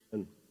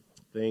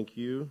Thank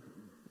you.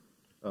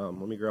 Let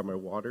me grab my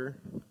water.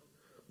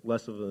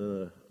 Less of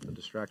a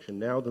distraction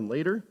now than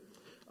later.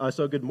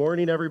 So good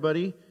morning,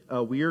 everybody.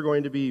 We are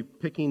going to be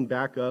picking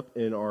back up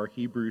in our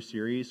Hebrew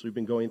series. We've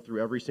been going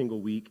through every single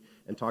week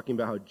and talking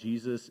about how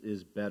Jesus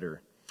is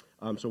better.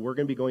 So we're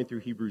going to be going through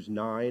Hebrews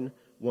 9,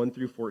 1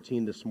 through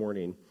 14 this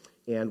morning.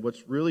 And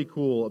what's really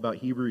cool about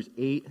Hebrews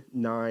 8,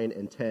 9,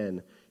 and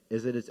 10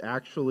 is that it's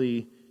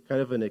actually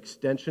kind of an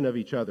extension of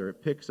each other.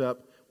 It picks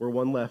up where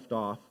one left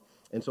off.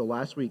 And so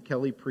last week,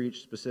 Kelly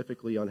preached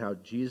specifically on how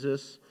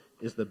Jesus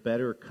is the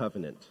better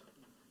covenant.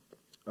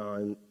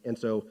 And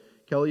so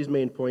Kelly's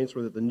main points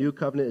were that the new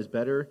covenant is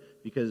better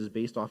because it's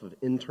based off of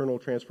internal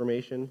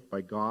transformation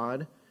by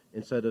God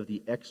instead of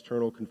the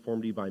external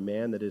conformity by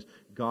man. That is,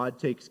 God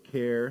takes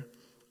care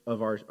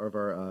of our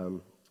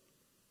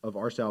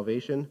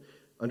salvation.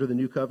 Under the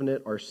new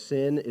covenant, our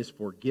sin is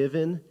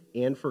forgiven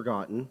and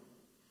forgotten.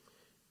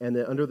 And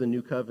that under the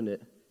new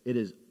covenant, it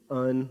is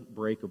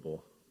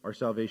unbreakable. Our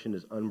salvation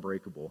is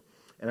unbreakable.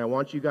 And I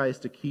want you guys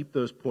to keep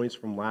those points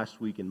from last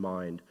week in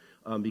mind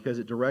because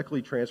it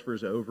directly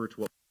transfers over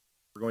to what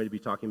we're going to be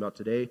talking about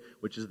today,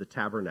 which is the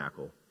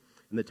tabernacle.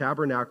 And the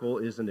tabernacle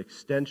is an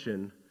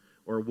extension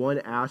or one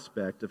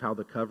aspect of how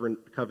the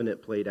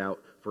covenant played out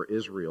for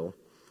Israel.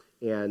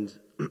 And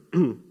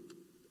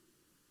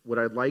what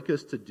I'd like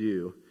us to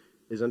do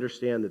is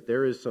understand that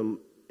there is some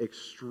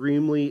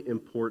extremely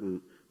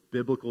important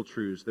biblical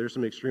truths. There's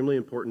some extremely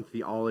important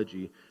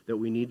theology that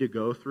we need to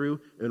go through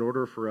in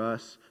order for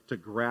us to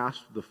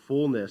grasp the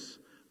fullness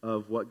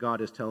of what God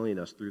is telling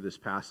us through this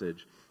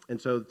passage. And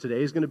so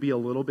today is going to be a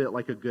little bit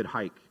like a good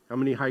hike. How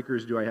many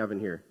hikers do I have in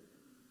here?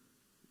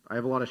 I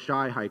have a lot of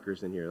shy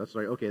hikers in here. That's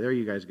right. Okay, there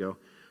you guys go.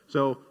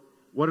 So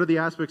what are the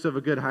aspects of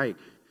a good hike?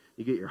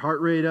 You get your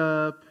heart rate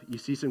up, you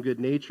see some good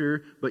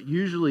nature, but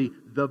usually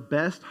the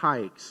best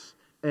hikes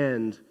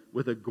end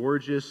with a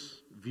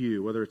gorgeous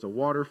view, whether it's a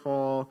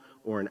waterfall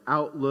or an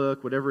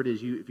outlook, whatever it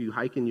is. If you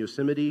hike in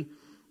Yosemite,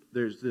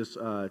 there's this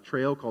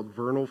trail called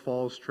Vernal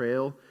Falls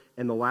Trail,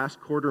 and the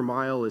last quarter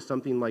mile is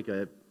something like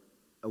a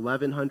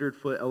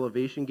 1,100-foot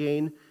elevation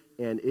gain,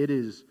 and it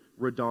is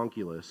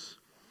redonkulous.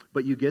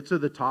 But you get to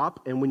the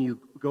top, and when you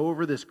go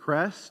over this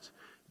crest,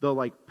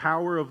 the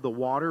power of the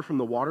water from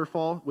the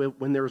waterfall,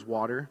 when there's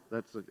water,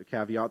 that's a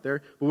caveat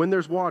there, but when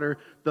there's water,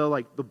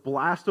 the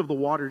blast of the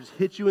water just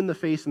hits you in the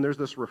face, and there's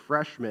this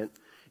refreshment,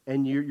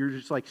 and you're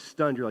just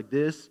stunned. You're like,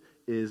 this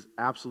is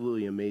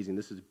absolutely amazing.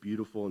 This is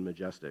beautiful and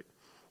majestic.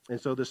 And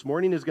so this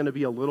morning is going to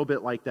be a little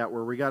bit like that,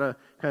 where we got to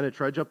kind of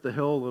trudge up the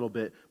hill a little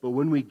bit. But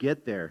when we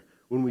get there,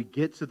 when we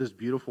get to this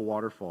beautiful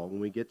waterfall, when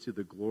we get to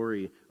the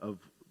glory of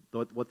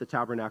what the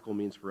tabernacle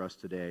means for us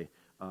today,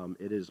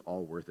 it is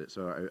all worth it.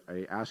 So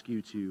I ask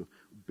you to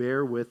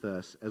bear with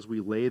us as we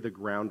lay the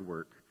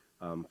groundwork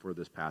for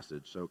this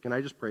passage. So can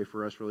I just pray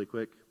for us really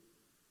quick?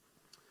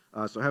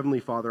 So Heavenly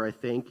Father, I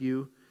thank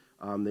you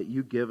that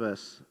you give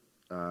us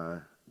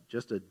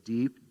just a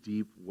deep,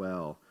 deep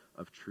well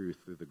of truth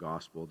through the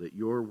gospel, that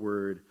your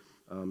word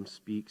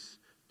speaks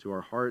to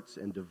our hearts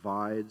and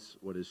divides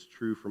what is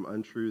true from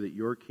untrue, that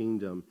your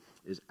kingdom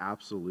is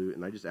absolute.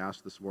 And I just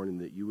ask this morning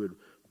that you would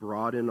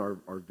broaden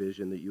our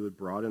vision, that you would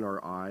broaden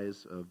our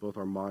eyes of both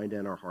our mind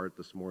and our heart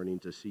this morning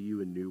to see you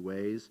in new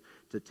ways,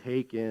 to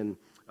take in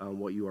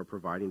what you are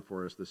providing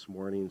for us this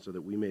morning so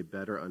that we may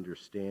better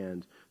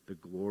understand the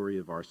glory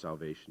of our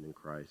salvation in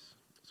Christ.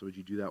 So would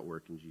you do that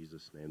work in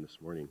Jesus' name this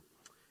morning?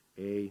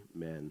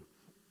 Amen.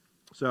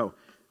 So,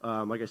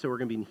 like I said, we're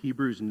going to be in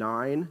Hebrews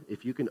 9.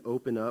 If you can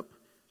open up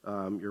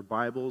your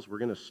Bibles, we're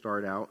going to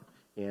start out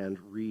and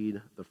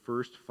read the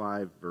first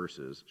 5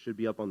 verses. Should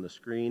be up on the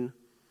screen.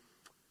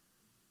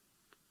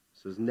 It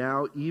says,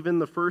 "Now even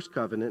the first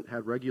covenant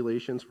had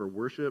regulations for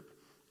worship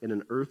in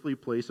an earthly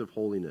place of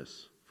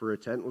holiness, for a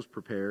tent was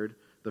prepared,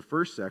 the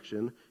first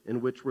section, in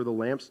which were the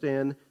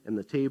lampstand and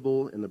the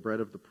table and the bread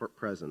of the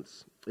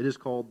presence. It is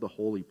called the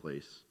holy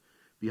place.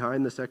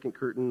 Behind the second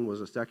curtain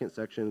was a second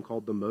section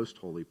called the most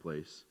holy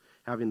place,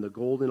 having the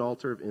golden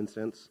altar of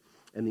incense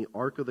and the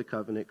ark of the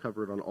covenant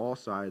covered on all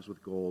sides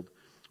with gold,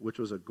 which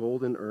was a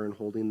golden urn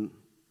holding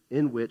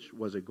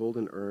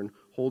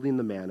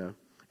the manna,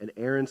 and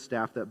Aaron's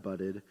staff that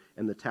budded,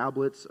 and the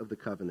tablets of the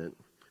covenant.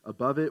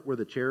 Above it were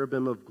the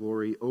cherubim of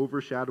glory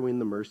overshadowing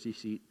the mercy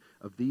seat.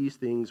 Of these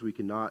things we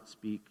cannot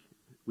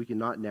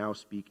now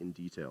speak in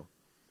detail."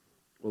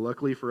 Well,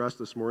 luckily for us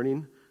this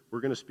morning, we're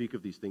going to speak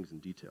of these things in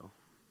detail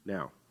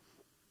now.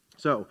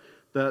 So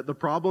the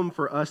problem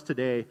for us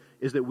today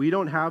is that we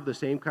don't have the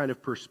same kind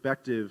of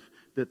perspective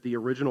that the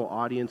original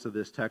audience of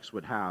this text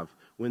would have.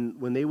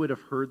 When they would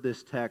have heard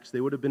this text, they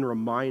would have been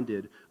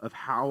reminded of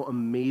how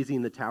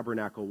amazing the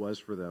tabernacle was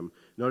for them.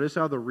 Notice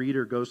how the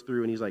reader goes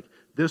through and he's like,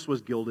 this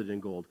was gilded in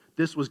gold,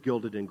 this was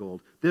gilded in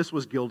gold, this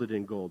was gilded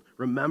in gold.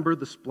 Remember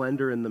the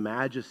splendor and the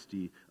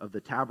majesty of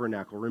the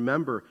tabernacle.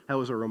 Remember how it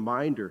was a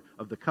reminder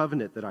of the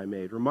covenant that I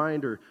made,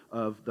 reminder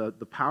of the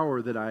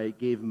power that I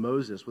gave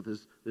Moses with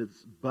his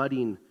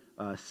budding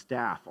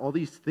staff, all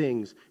these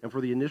things. And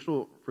for the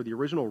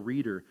original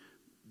reader,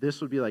 this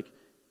would be like,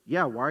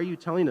 yeah, why are you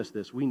telling us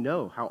this? We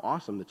know how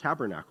awesome the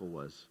tabernacle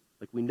was.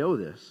 Like, we know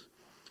this.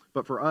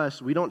 But for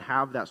us, we don't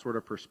have that sort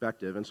of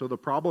perspective. And so the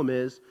problem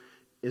is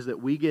that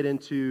we get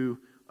into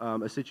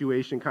a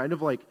situation kind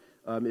of like,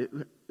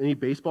 any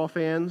baseball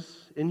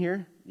fans in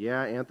here?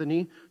 Yeah,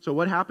 Anthony. So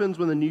what happens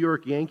when the New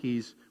York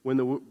Yankees win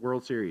the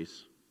World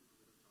Series?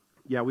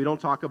 Yeah, we don't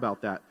talk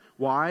about that.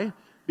 Why?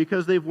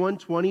 Because they've won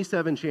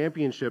 27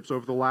 championships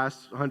over the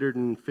last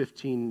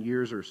 115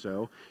 years or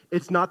so.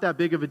 It's not that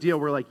big of a deal.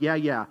 We're like,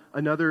 yeah,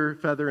 another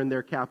feather in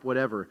their cap,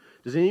 whatever.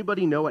 Does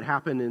anybody know what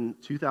happened in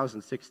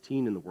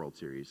 2016 in the World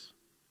Series?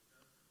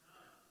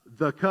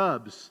 The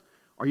Cubs.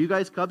 Are you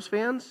guys Cubs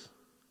fans?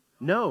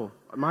 No.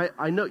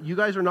 I know you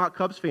guys are not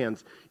Cubs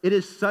fans. It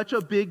is such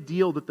a big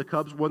deal that the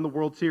Cubs won the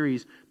World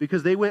Series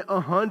because they went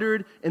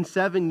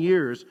 107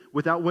 years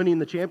without winning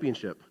the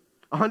championship.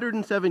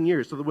 107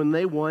 years. So that when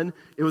they won,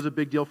 it was a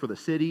big deal for the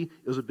city.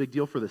 It was a big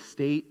deal for the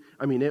state.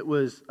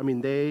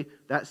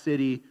 That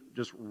city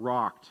just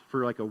rocked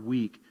for like a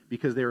week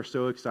because they were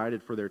so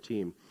excited for their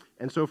team.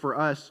 And so for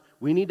us,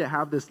 we need to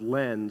have this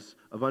lens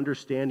of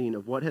understanding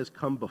of what has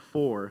come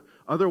before.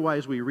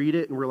 Otherwise, we read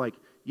it and we're like,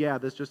 yeah,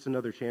 that's just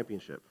another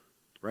championship,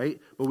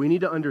 right? But we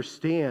need to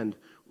understand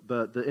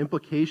the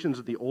implications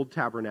of the old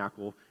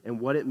tabernacle and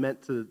what it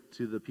meant to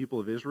the people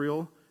of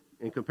Israel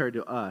and compared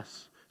to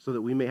us, so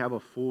that we may have a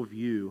full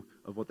view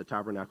of what the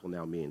tabernacle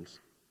now means.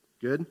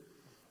 Good?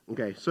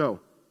 Okay, so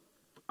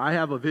I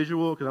have a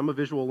visual, because I'm a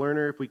visual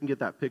learner. If we can get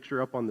that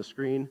picture up on the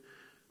screen.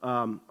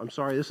 I'm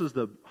sorry, this is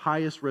the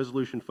highest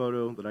resolution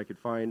photo that I could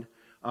find.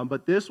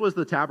 But this was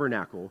the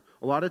tabernacle.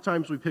 A lot of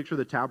times we picture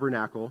the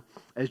tabernacle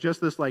as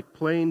just this like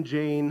plain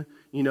Jane,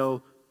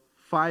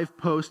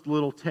 5-post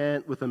little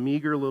tent with a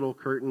meager little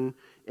curtain,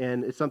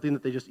 and it's something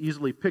that they just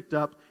easily picked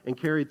up and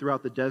carried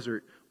throughout the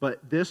desert.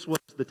 But this was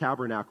the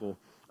tabernacle.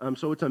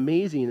 So what's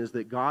amazing is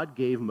that God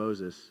gave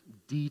Moses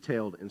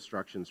detailed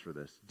instructions for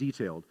this,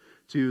 detailed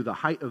to the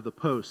height of the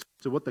posts,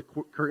 to what the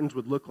curtains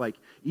would look like,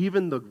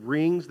 even the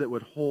rings that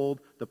would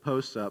hold the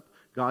posts up.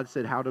 God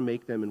said how to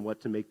make them and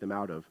what to make them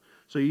out of.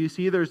 So you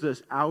see there's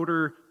this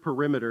outer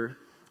perimeter,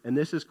 and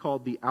this is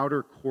called the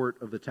outer court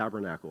of the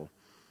tabernacle.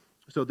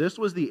 So this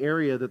was the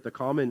area that the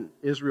common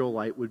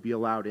Israelite would be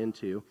allowed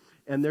into.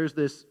 And there's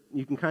this,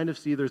 you can kind of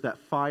see there's that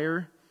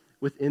fire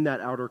within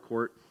that outer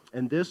court.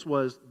 And this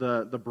was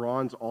the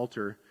bronze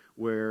altar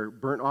where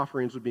burnt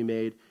offerings would be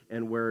made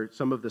and where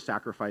some of the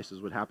sacrifices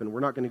would happen. We're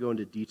not going to go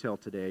into detail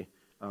today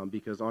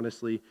because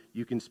honestly,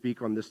 you can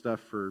speak on this stuff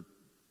for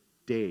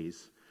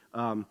days.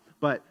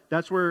 But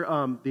that's where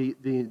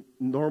the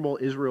normal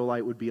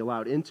Israelite would be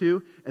allowed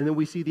into. And then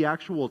we see the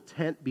actual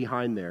tent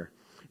behind there.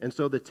 And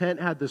so the tent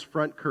had this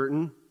front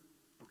curtain.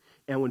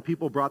 And when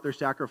people brought their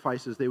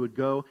sacrifices, they would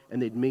go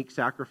and they'd make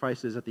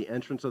sacrifices at the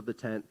entrance of the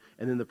tent.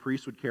 And then the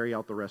priest would carry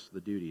out the rest of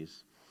the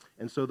duties.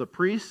 And so the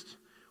priests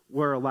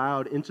were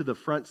allowed into the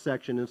front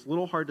section. It's a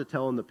little hard to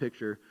tell in the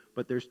picture,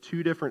 but there's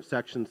two different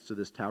sections to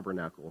this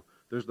tabernacle.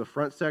 There's the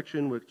front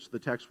section, which the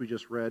text we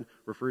just read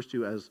refers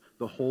to as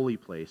the holy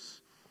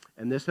place.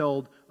 And this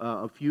held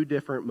a few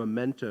different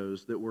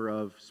mementos that were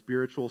of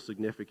spiritual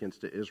significance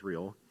to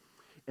Israel.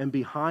 And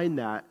behind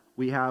that,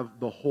 we have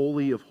the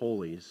Holy of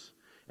Holies.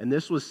 And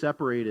this was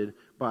separated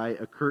by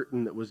a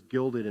curtain that was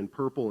gilded in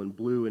purple and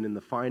blue and in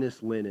the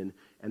finest linen.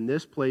 And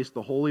this place,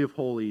 the Holy of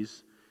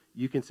Holies,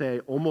 you can say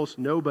almost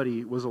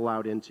nobody was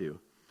allowed into.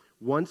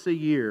 Once a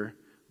year,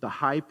 the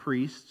high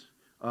priest,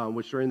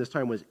 which during this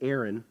time was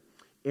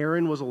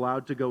Aaron was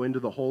allowed to go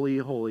into the Holy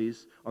of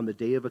Holies on the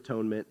Day of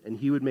Atonement, and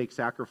he would make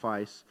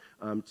sacrifice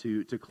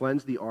to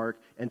cleanse the ark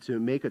and to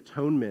make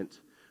atonement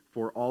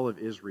for all of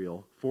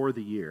Israel for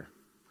the year.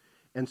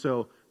 And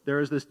so there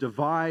is this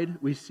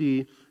divide. We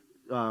see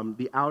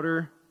the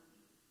outer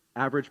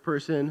average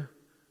person,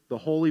 the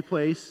holy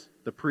place,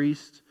 the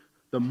priest,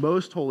 the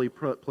most holy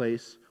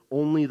place,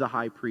 only the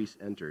high priest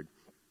entered.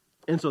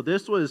 And so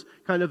this was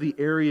kind of the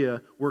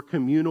area where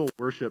communal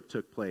worship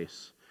took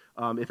place.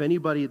 If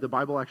anybody, the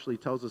Bible actually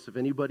tells us, if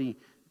anybody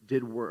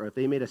if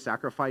they made a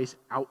sacrifice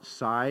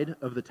outside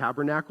of the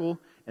tabernacle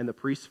and the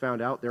priests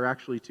found out, they're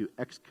actually to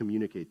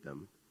excommunicate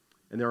them.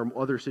 And there are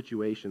other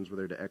situations where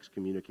they're to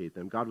excommunicate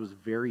them. God was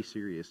very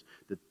serious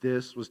that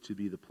this was to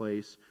be the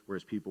place where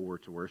his people were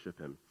to worship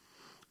him.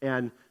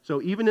 And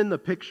so even in the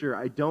picture,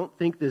 I don't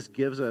think this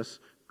gives us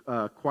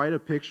quite a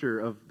picture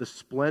of the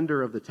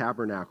splendor of the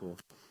tabernacle.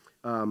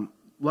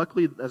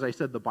 Luckily, as I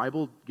said, the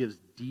Bible gives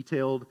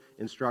detailed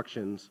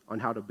instructions on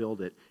how to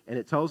build it, and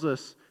it tells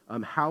us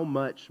how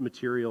much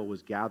material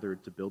was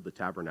gathered to build the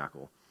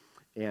tabernacle.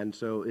 And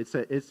so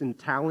it's in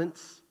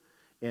talents,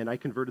 and I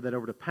converted that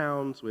over to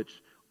pounds,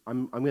 which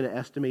I'm going to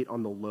estimate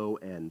on the low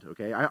end,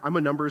 okay? I'm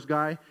a numbers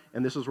guy,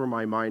 and this is where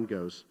my mind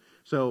goes.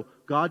 So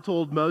God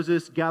told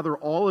Moses, gather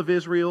all of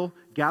Israel,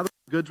 gather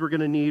the goods we're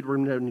going to need. We're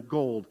going to need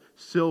gold,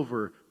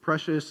 silver,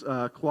 precious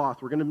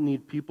cloth. We're going to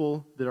need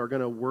people that are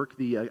going to work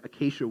the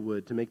acacia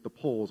wood to make the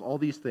poles, all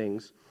these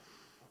things.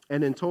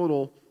 And in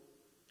total,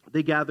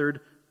 they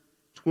gathered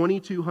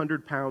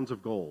 2,200 pounds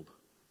of gold,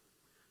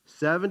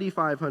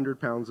 7,500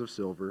 pounds of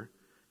silver,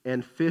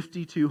 and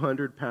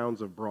 5,200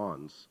 pounds of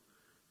bronze.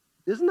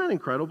 Isn't that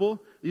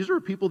incredible? These are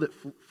people that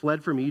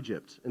fled from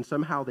Egypt, and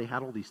somehow they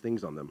had all these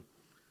things on them.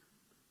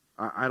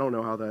 I don't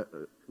know how that,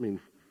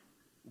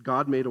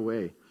 God made a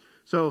way.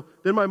 So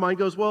then my mind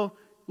goes, well,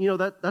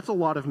 that's a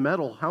lot of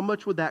metal. How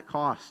much would that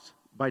cost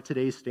by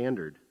today's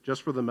standard,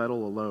 just for the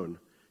metal alone?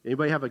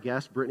 Anybody have a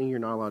guess? Brittany, you're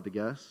not allowed to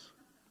guess.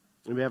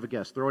 Anybody have a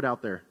guess? Throw it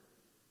out there.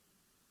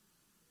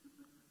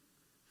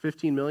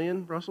 15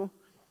 million, Russell?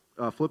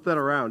 Flip that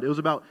around. It was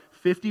about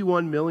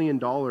 $51 million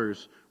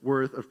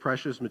worth of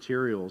precious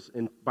materials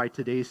by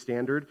today's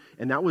standard,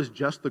 and that was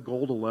just the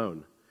gold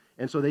alone.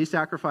 And so they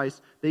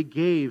sacrificed, they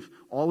gave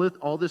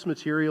all this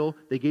material,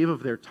 they gave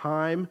of their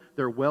time,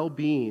 their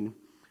well-being,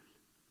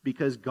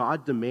 because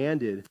God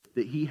demanded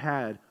that he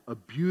had a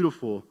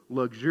beautiful,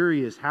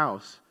 luxurious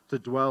house to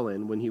dwell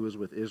in when he was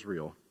with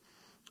Israel.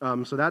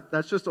 So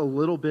that's just a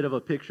little bit of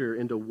a picture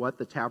into what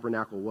the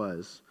tabernacle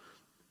was.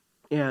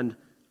 And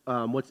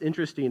what's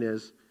interesting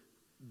is,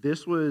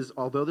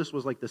 although this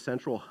was like the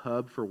central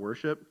hub for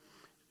worship,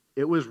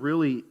 it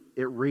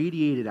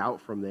radiated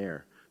out from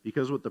there.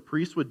 Because what the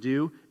priests would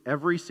do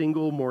every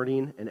single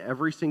morning and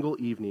every single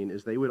evening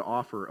is they would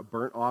offer a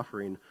burnt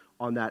offering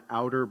on that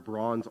outer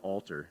bronze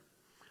altar.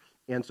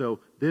 And so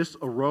this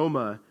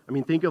aroma,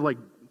 think of like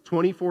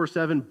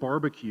 24/7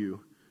 barbecue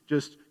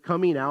just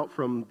coming out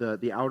from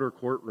the outer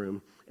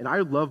courtroom. And I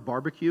love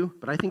barbecue,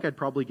 but I think I'd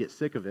probably get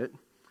sick of it,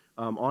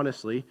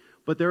 honestly.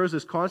 But there was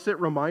this constant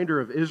reminder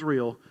of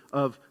Israel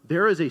of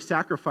there is a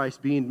sacrifice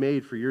being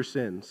made for your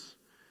sins.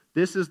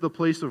 This is the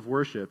place of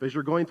worship. As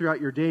you're going throughout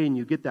your day and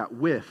you get that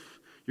whiff,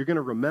 you're going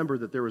to remember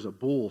that there was a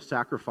bull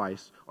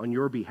sacrifice on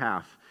your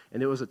behalf.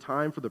 And it was a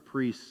time for the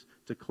priests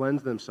to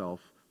cleanse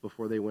themselves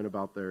before they went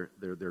about their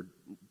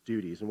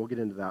duties. And we'll get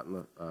into that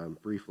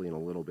briefly in a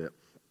little bit.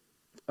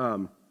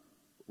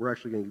 We're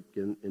actually going to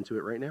get into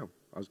it right now.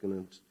 I was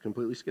going to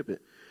completely skip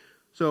it.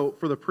 So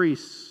for the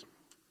priests,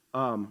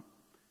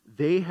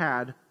 they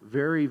had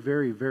very,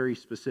 very, very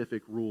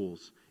specific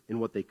rules in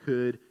what they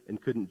could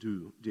and couldn't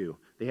do.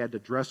 They had to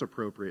dress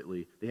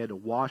appropriately. They had to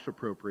wash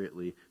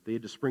appropriately. They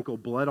had to sprinkle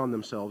blood on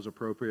themselves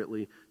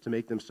appropriately to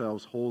make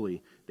themselves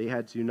holy. They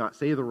had to not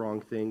say the wrong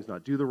things,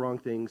 not do the wrong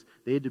things.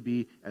 They had to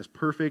be as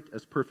perfect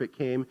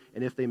came.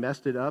 And if they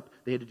messed it up,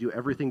 they had to do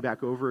everything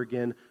back over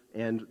again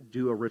and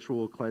do a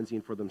ritual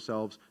cleansing for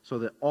themselves so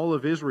that all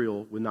of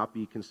Israel would not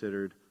be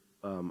considered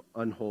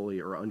unholy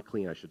or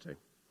unclean, I should say.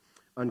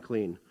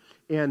 Unclean.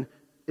 And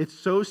it's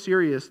so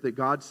serious that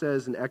God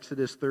says in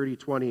Exodus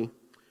 30:20,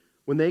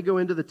 when they go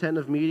into the tent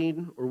of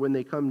meeting or when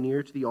they come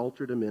near to the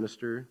altar to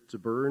minister, to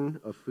burn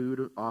a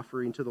food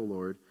offering to the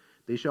Lord,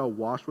 they shall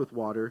wash with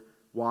water.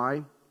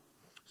 Why?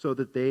 So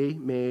that they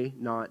may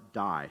not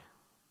die.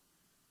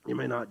 They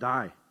may not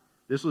die.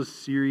 This was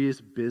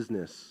serious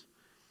business.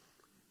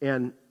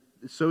 And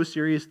it's so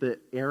serious that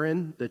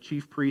Aaron, the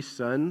chief priest's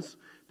sons,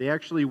 they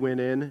actually went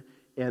in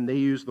and they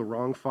used the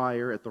wrong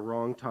fire at the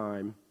wrong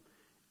time.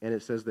 And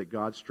it says that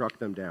God struck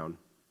them down.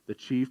 The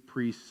chief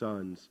priest's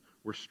sons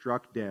were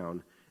struck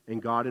down.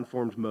 And God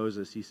informed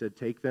Moses, he said,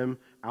 take them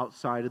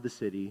outside of the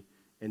city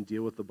and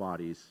deal with the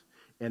bodies.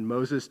 And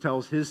Moses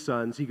tells his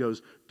sons, he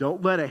goes,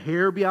 don't let a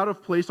hair be out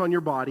of place on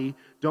your body.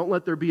 Don't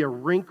let there be a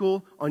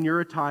wrinkle on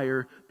your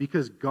attire,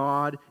 because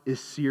God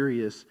is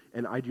serious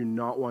and I do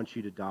not want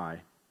you to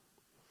die.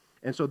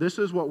 And so this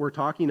is what we're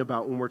talking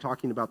about when we're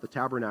talking about the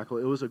tabernacle.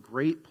 It was a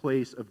great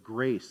place of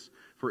grace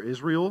for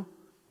Israel,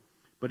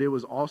 but it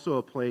was also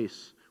a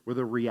place where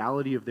the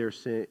reality of their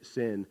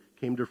sin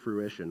came to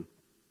fruition.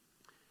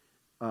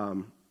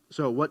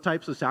 So what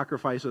types of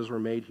sacrifices were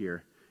made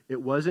here?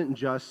 It wasn't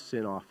just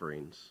sin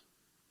offerings,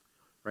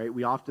 right?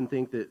 We often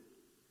think that,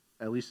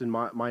 at least in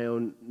my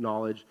own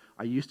knowledge,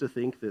 I used to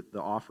think that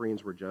the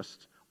offerings were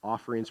just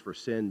offerings for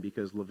sin,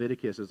 because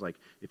Leviticus is like,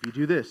 if you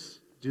do this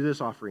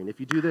offering.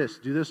 If you do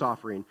this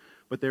offering.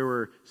 But there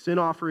were sin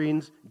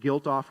offerings,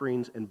 guilt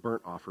offerings, and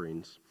burnt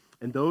offerings.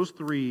 And those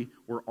three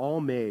were all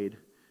made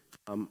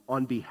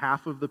on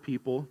behalf of the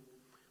people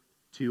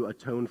to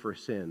atone for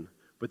sin.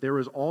 But there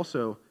was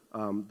also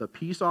the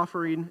peace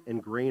offering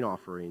and grain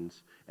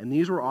offerings. And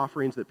these were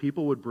offerings that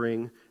people would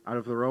bring out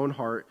of their own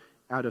heart,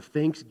 out of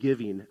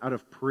thanksgiving, out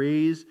of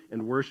praise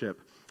and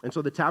worship. And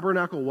so the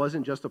tabernacle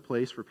wasn't just a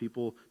place for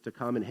people to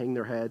come and hang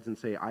their heads and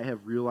say, I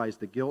have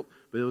realized the guilt,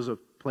 but it was a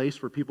place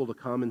for people to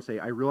come and say,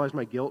 I realize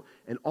my guilt,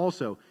 and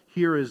also,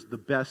 here is the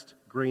best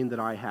grain that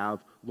I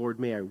have. Lord,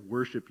 may I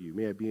worship you.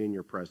 May I be in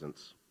your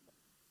presence.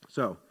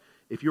 So,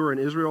 if you were an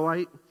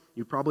Israelite,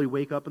 you probably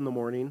wake up in the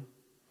morning,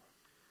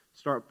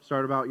 start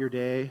about your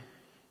day,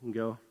 and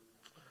go,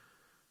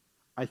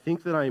 I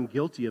think that I am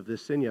guilty of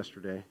this sin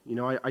yesterday.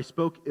 I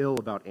spoke ill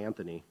about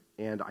Anthony,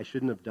 and I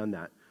shouldn't have done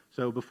that.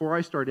 So before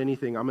I start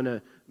anything, I'm going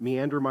to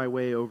meander my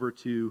way over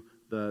to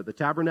the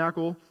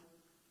tabernacle.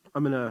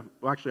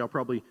 I'll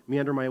probably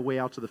meander my way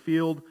out to the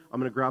field. I'm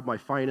going to grab my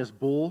finest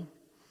bull,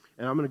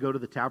 and I'm going to go to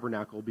the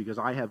tabernacle because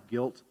I have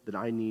guilt that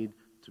I need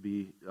to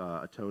be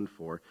atoned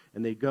for.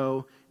 And they'd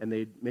go, and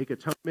they'd make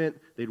atonement,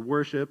 they'd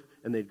worship,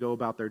 and they'd go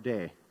about their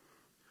day.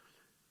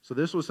 So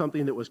this was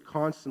something that was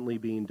constantly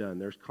being done.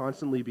 There's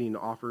constantly being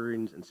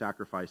offerings and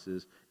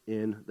sacrifices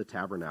in the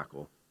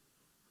tabernacle.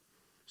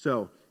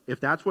 So if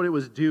that's what it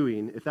was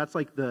doing, if that's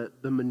like the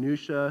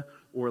minutia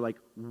or like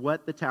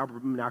what the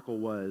tabernacle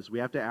was, we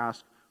have to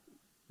ask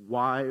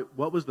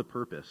what was the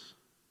purpose?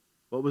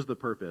 What was the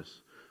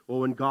purpose? Well,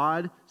 when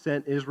God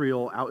sent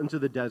Israel out into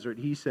the desert,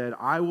 he said,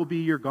 I will be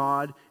your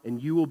God,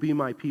 and you will be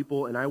my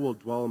people, and I will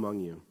dwell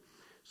among you.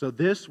 So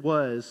this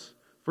was,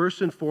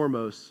 first and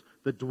foremost,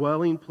 the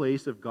dwelling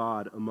place of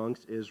God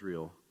amongst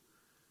Israel.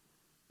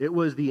 It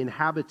was the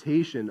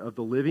inhabitation of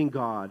the living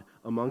God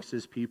amongst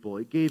his people.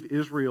 It gave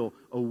Israel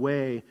a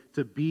way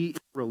to be in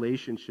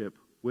relationship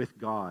with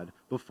God.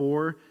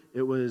 Before,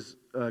 it was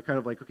kind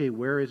of like, okay,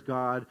 where is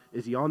God?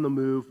 Is he on the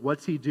move?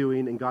 What's he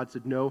doing? And God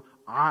said, no,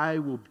 I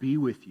will be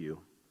with you,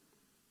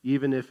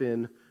 even if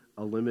in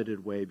a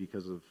limited way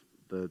because of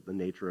the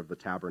nature of the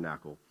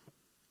tabernacle.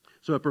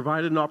 So it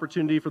provided an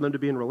opportunity for them to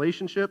be in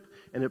relationship,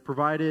 and it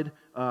provided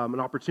an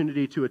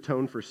opportunity to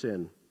atone for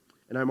sin.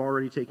 And I'm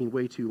already taking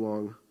way too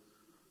long.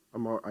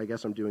 I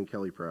guess I'm doing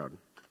Kelly proud.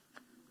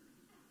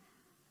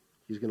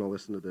 He's going to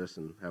listen to this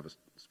and have us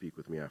speak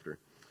with me after.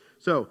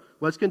 So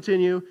let's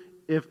continue.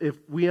 If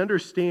we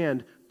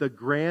understand the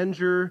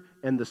grandeur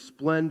and the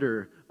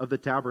splendor of the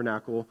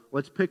tabernacle,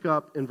 let's pick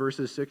up in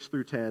verses 6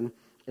 through 10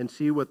 and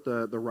see what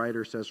the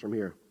writer says from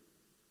here.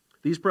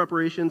 These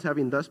preparations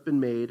having thus been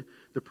made,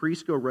 the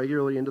priests go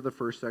regularly into the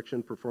first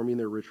section performing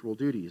their ritual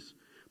duties.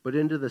 But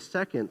into the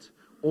second,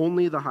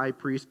 only the high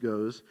priest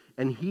goes,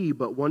 and he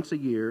but once a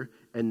year,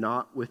 and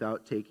not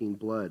without taking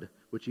blood,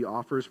 which he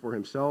offers for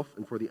himself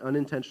and for the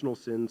unintentional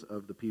sins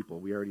of the people.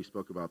 We already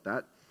spoke about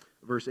that.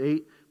 Verse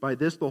 8, by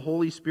this the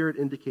Holy Spirit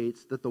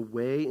indicates that the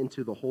way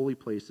into the holy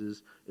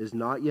places is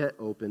not yet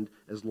opened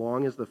as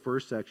long as the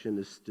first section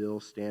is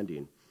still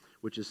standing,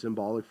 which is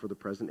symbolic for the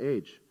present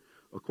age.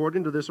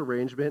 According to this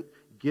arrangement,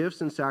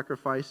 gifts and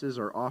sacrifices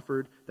are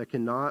offered that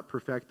cannot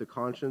perfect the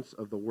conscience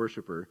of the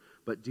worshiper,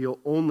 but deal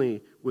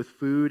only with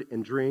food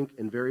and drink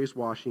and various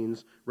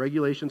washings,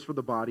 regulations for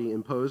the body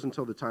imposed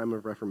until the time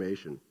of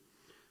Reformation.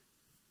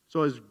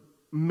 So as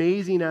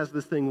amazing as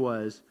this thing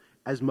was,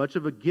 as much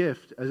of a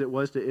gift as it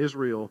was to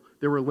Israel,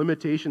 there were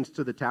limitations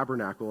to the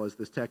tabernacle, as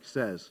this text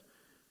says.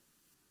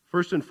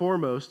 First and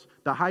foremost,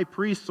 the high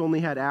priests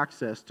only had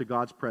access to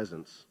God's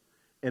presence,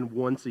 and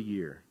once a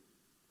year.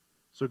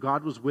 So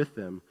God was with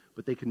them,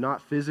 but they could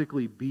not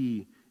physically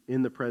be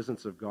in the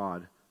presence of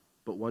God,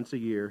 but once a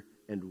year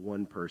and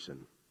one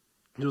person.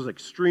 It was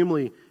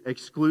extremely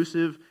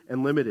exclusive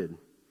and limited.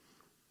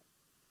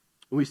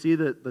 And we see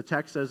that the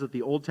text says that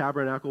the old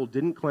tabernacle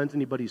didn't cleanse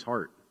anybody's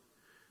heart.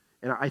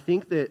 And I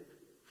think that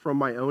from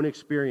my own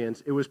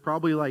experience, it was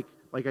probably like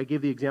I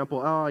gave the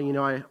example,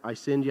 I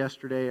sinned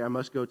yesterday, I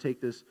must go take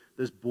this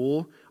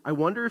bull. I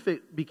wonder if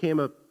it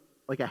became a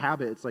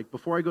habit. It's like,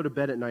 before I go to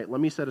bed at night,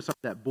 let me set aside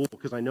that bull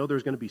because I know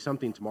there's going to be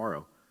something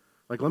tomorrow.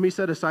 Like, let me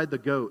set aside the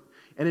goat.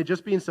 And it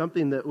just being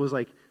something that was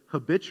like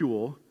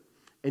habitual,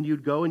 and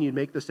you'd go and you'd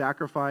make the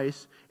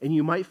sacrifice, and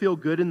you might feel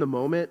good in the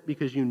moment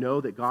because you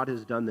know that God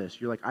has done this.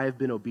 You're like, I have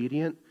been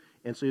obedient.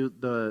 And so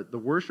the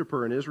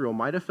worshiper in Israel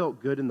might have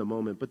felt good in the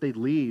moment, but they'd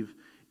leave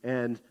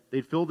and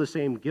they'd feel the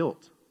same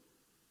guilt.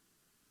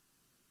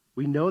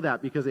 We know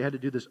that because they had to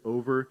do this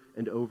over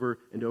and over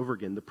and over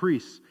again. The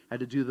priests had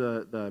to do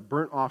the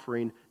burnt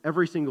offering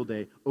every single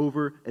day,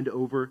 over and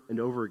over and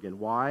over again.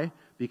 Why?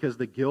 Because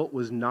the guilt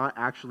was not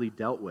actually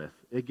dealt with.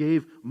 It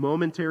gave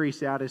momentary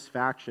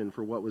satisfaction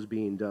for what was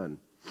being done.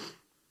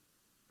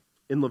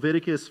 In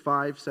Leviticus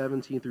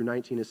 5:17 through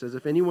 19, it says,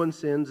 if anyone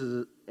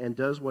sins and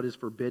does what is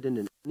forbidden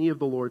in any of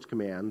the Lord's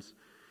commands,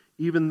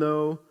 even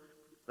though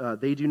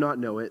they do not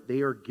know it, they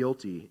are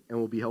guilty and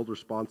will be held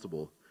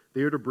responsible.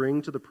 They are to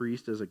bring to the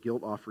priest as a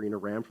guilt offering a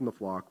ram from the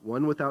flock,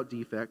 one without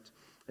defect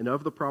and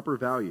of the proper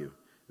value.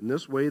 In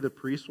this way, the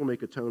priest will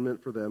make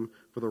atonement for them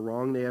for the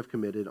wrong they have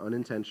committed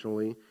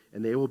unintentionally,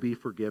 and they will be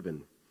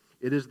forgiven.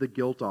 It is the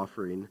guilt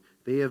offering.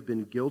 They have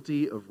been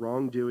guilty of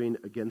wrongdoing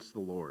against the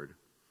Lord.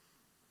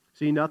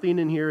 See, nothing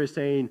in here is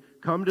saying,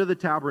 come to the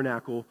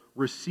tabernacle,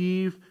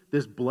 receive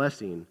this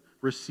blessing,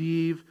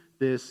 receive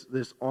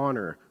this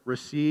honor,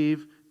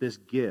 receive this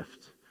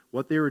gift.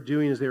 What they were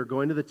doing is they were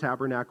going to the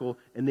tabernacle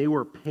and they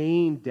were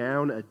paying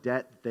down a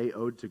debt they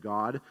owed to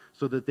God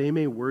so that they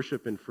may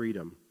worship in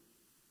freedom.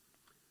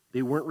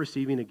 They weren't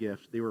receiving a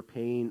gift, they were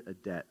paying a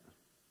debt.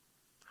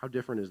 How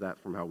different is that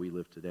from how we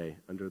live today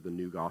under the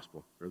new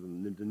gospel, or the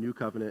new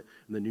covenant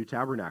and the new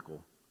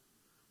tabernacle?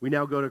 We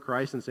now go to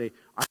Christ and say,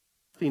 I have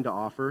nothing to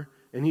offer.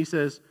 And he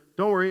says,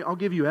 don't worry, I'll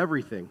give you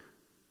everything.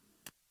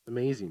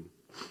 Amazing.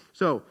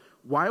 So,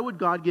 why would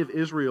God give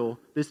Israel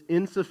this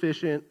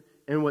insufficient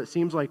and what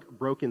seems like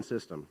broken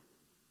system?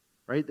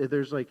 Right?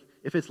 There's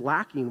if it's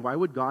lacking, why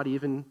would God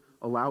even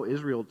allow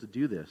Israel to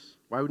do this?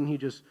 Why wouldn't he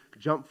just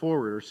jump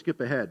forward or skip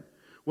ahead?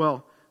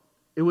 Well,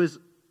 it was,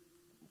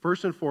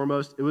 first and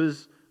foremost, it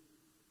was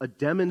a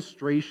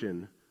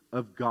demonstration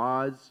of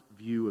God's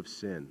view of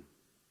sin.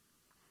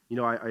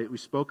 We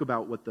spoke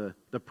about what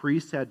the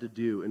priests had to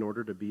do in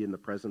order to be in the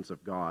presence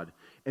of God.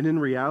 And in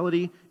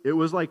reality, it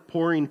was like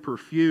pouring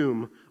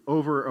perfume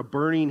over a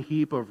burning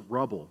heap of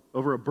rubble,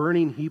 over a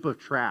burning heap of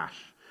trash.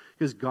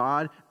 Because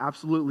God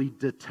absolutely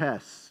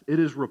detests, it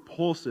is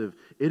repulsive,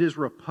 it is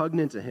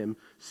repugnant to him,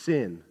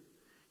 sin.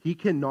 He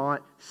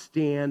cannot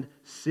stand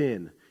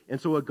sin. And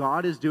so what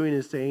God is doing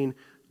is saying,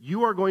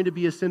 you are going to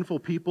be a sinful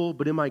people,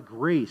 but in my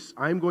grace,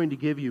 I'm going to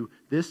give you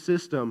this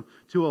system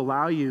to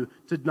allow you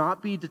to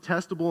not be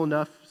detestable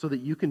enough so that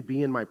you can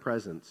be in my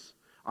presence.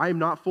 I am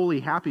not fully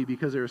happy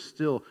because there is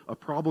still a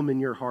problem in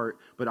your heart,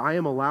 but I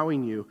am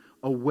allowing you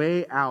a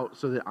way out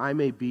so that I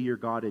may be your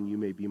God and you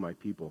may be my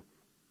people.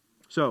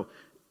 So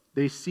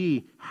they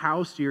see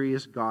how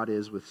serious God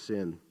is with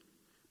sin.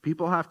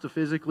 People have to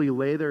physically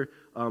lay their,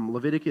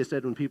 Leviticus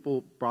said when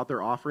people brought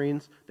their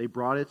offerings, they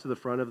brought it to the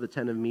front of the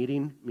tent of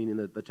meeting, meaning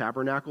the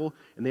tabernacle,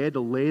 and they had to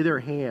lay their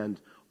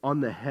hand on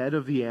the head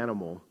of the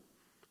animal,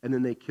 and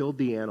then they killed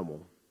the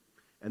animal.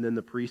 And then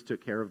the priest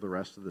took care of the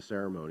rest of the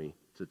ceremony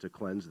to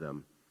cleanse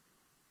them.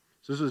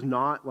 So this is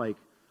not like,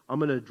 I'm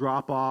going to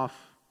drop off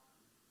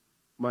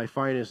my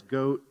finest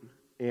goat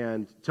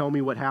and tell me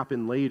what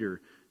happened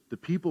later. The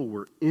people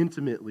were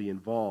intimately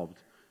involved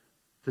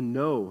to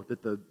know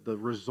that the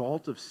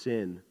result of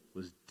sin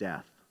was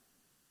death.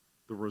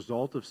 The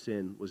result of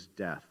sin was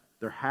death.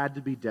 There had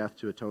to be death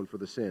to atone for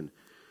the sin.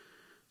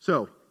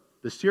 So,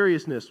 the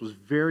seriousness was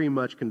very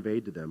much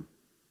conveyed to them.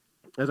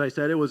 As I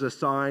said, it was a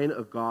sign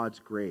of God's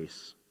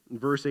grace. In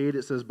verse 8,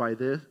 it says, by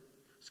this,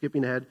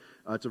 skipping ahead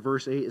to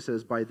verse 8, it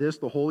says, by this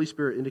the Holy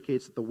Spirit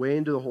indicates that the way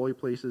into the holy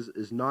places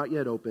is not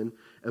yet open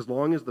as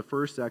long as the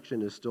first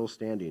section is still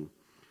standing.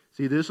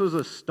 See, this was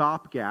a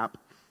stopgap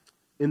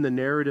in the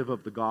narrative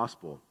of the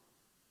gospel.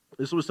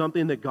 This was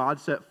something that God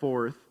set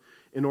forth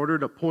in order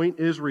to point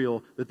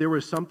Israel that there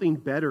was something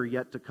better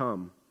yet to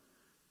come.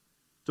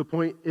 To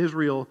point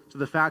Israel to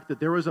the fact that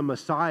there was a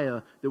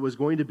Messiah that was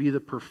going to be the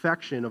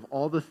perfection of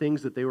all the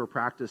things that they were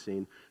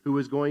practicing, who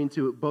was going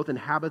to both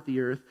inhabit the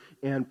earth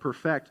and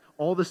perfect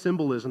all the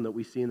symbolism that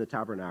we see in the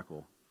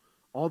tabernacle.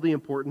 All the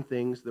important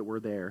things that were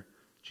there,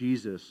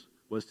 Jesus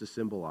was to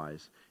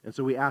symbolize. And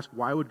so we ask,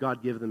 why would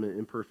God give them an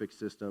imperfect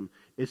system?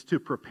 It's to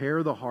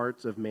prepare the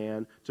hearts of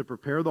man, to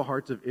prepare the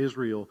hearts of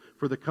Israel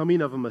for the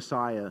coming of a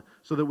Messiah,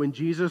 so that when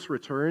Jesus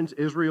returns,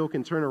 Israel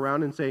can turn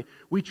around and say,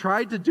 we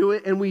tried to do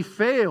it and we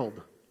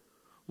failed.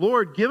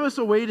 Lord, give us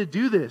a way to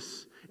do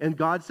this. And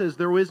God says,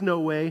 there is no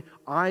way,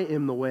 I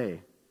am the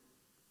way.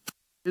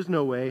 There is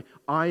no way,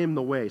 I am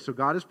the way. So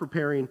God is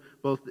preparing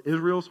both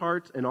Israel's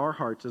hearts and our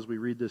hearts as we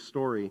read this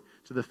story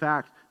to the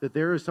fact that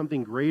there is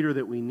something greater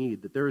that we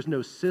need, that there is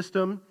no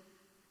system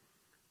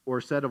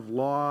or set of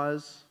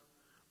laws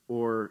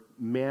or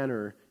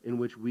manner in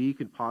which we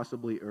could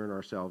possibly earn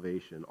our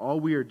salvation. All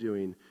we are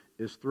doing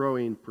is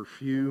throwing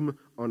perfume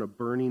on a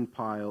burning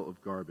pile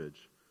of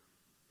garbage.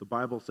 The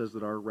Bible says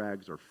that our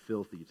rags are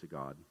filthy to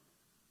God.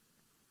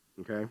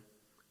 Okay?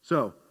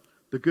 So,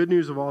 the good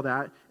news of all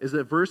that is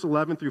that verse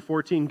 11 through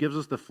 14 gives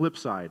us the flip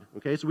side.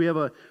 Okay, so we have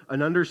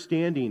an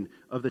understanding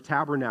of the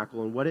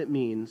tabernacle and what it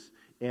means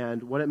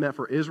and what it meant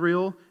for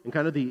Israel and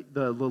kind of the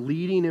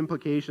leading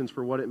implications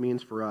for what it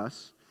means for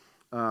us.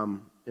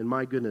 And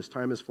my goodness,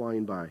 time is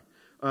flying by.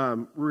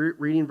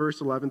 Reading verse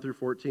 11 through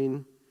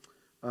 14.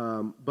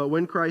 But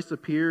when Christ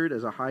appeared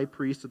as a high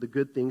priest of the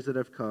good things that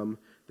have come,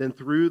 then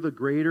through the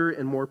greater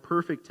and more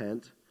perfect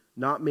tent,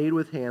 not made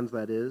with hands,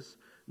 that is,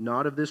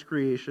 not of this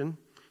creation,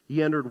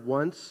 he entered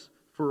once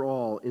for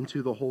all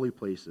into the holy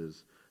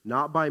places,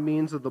 not by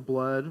means of the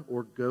blood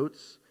or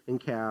goats and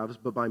calves,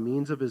 but by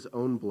means of his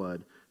own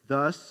blood,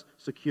 thus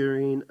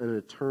securing an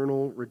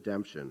eternal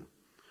redemption.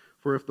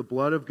 For if the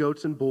blood of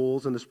goats and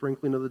bulls and the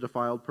sprinkling of the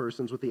defiled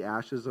persons with the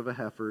ashes of a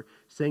heifer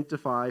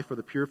sanctify for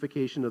the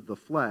purification of the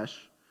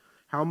flesh,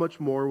 how much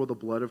more will the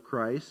blood of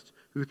Christ,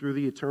 who through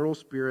the eternal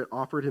Spirit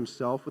offered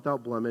himself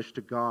without blemish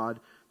to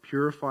God,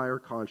 purify our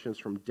conscience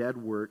from dead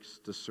works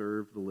to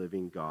serve the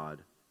living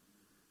God?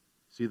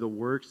 See, the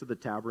works of the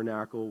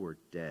tabernacle were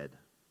dead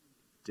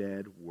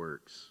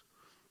works.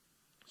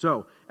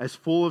 So, as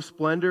full of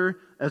splendor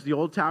as the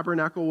old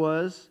tabernacle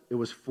was, it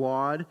was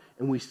flawed,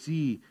 and we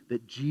see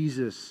that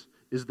Jesus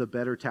is the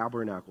better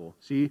tabernacle.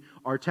 See,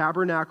 our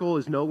tabernacle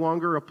is no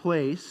longer a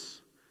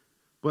place,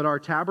 but our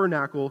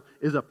tabernacle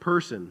is a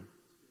person.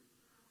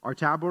 Our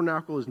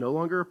tabernacle is no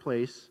longer a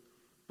place,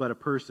 but a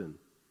person.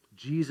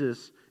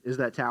 Jesus is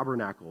that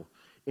tabernacle.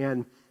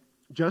 And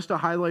just to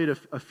highlight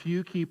a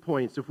few key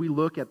points, if we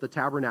look at the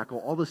tabernacle,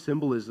 all the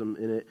symbolism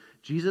in it,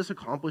 Jesus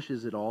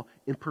accomplishes it all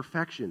in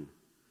perfection.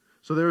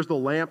 So there's the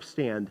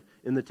lampstand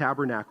in the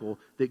tabernacle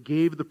that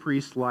gave the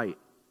priest light.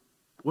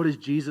 What is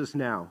Jesus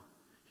now?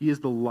 He is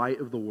the light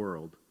of the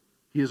world.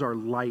 He is our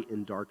light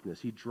in darkness.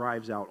 He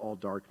drives out all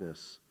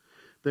darkness.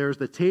 There's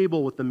the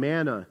table with the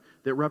manna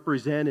that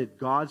represented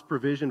God's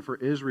provision for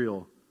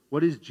Israel.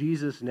 What is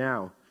Jesus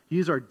now? He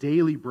is our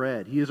daily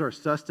bread. He is our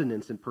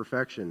sustenance in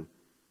perfection.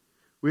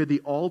 We had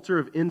the altar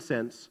of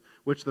incense,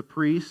 which the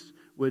priest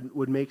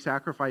would make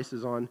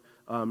sacrifices on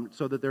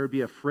so that there would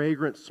be a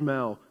fragrant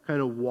smell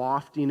kind of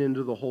wafting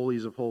into the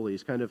holies of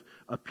holies, kind of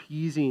an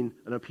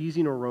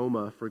appeasing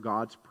aroma for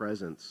God's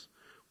presence.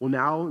 Well,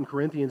 now in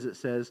Corinthians it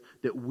says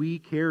that we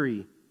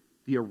carry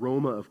the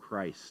aroma of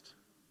Christ,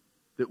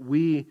 that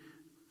we,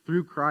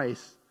 through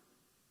Christ,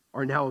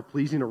 are now a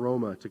pleasing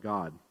aroma to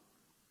God.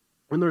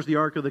 When there's the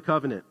Ark of the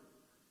Covenant,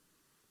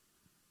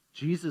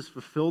 Jesus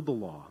fulfilled the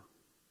law.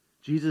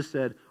 Jesus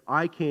said,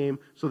 I came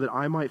so that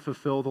I might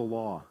fulfill the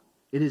law.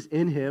 It is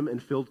in him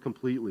and filled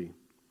completely.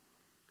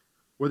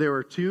 Where there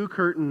were two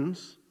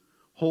curtains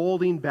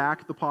holding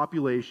back the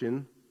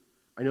population.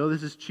 I know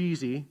this is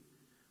cheesy,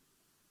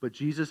 but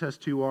Jesus has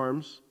two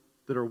arms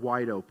that are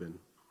wide open.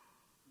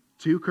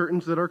 Two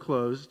curtains that are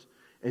closed,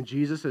 and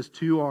Jesus has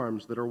two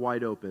arms that are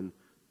wide open,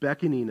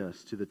 beckoning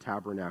us to the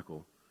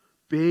tabernacle,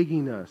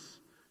 begging us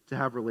to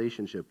have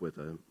relationship with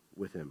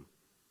him.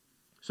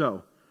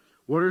 So,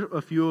 what are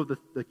a few of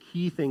the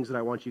key things that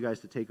I want you guys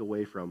to take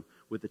away from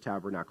with the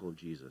tabernacle of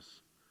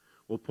Jesus?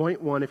 Well,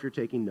 point one, if you're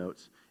taking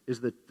notes,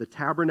 is that the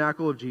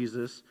tabernacle of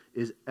Jesus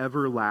is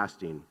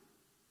everlasting.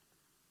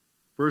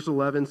 Verse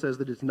 11 says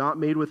that it's not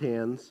made with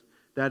hands,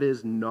 that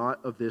is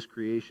not of this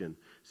creation.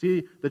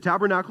 See, the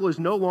tabernacle is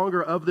no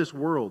longer of this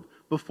world.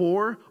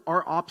 Before,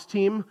 our ops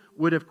team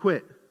would have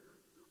quit.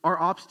 Our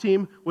ops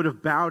team would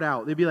have bowed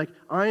out. They'd be like,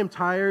 I am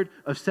tired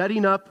of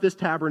setting up this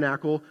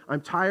tabernacle.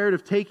 I'm tired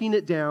of taking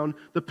it down.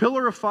 The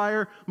pillar of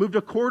fire moved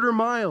a quarter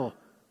mile,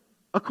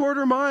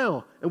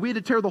 and we had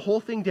to tear the whole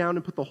thing down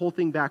and put the whole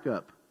thing back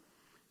up.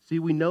 See,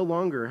 we no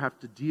longer have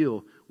to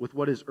deal with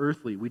what is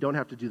earthly. We don't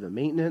have to do the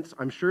maintenance.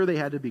 I'm sure they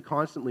had to be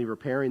constantly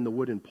repairing the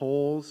wooden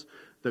poles,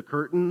 the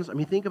curtains. I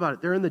mean, think about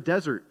it. They're in the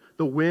desert.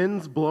 The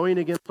wind's blowing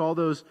against all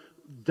those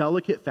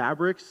delicate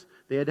fabrics.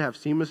 They had to have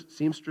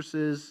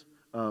seamstresses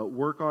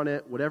work on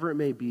it, whatever it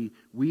may be.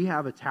 We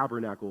have a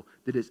tabernacle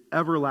that is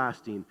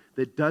everlasting,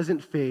 that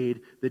doesn't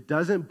fade, that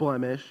doesn't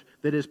blemish,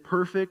 that is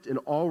perfect in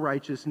all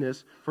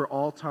righteousness for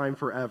all time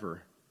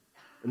forever.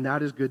 And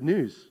that is good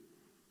news.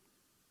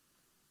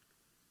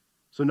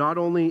 So not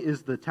only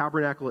is the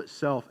tabernacle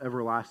itself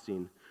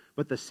everlasting,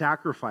 but the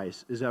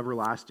sacrifice is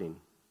everlasting.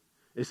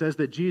 It says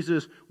that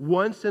Jesus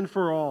once and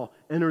for all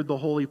entered the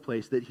holy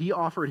place, that he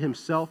offered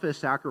himself as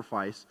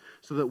sacrifice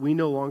so that we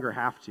no longer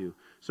have to.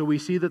 So we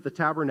see that the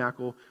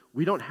tabernacle,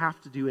 we don't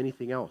have to do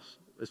anything else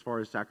as far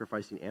as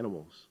sacrificing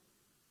animals.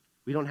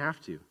 We don't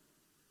have to.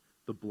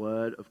 The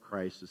blood of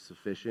Christ is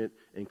sufficient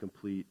and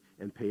complete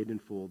and paid in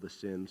full the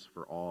sins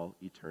for all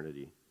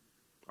eternity.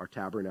 Our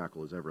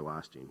tabernacle is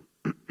everlasting.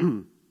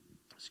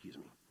 Excuse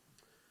me.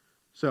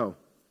 So,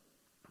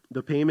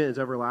 the payment is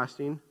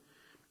everlasting.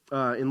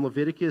 In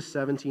Leviticus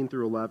 17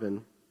 through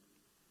 11,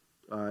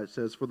 it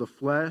says, For the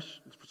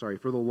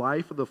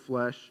life of the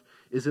flesh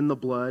is in the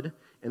blood,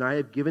 and I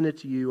have given it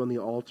to you on the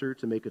altar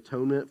to make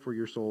atonement for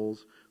your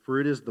souls,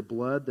 for it is the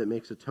blood that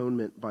makes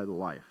atonement by the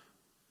life.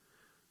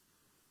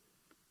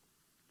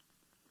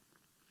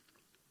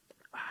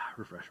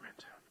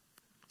 Refreshment.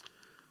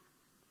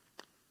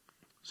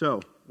 So,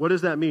 what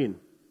does that mean?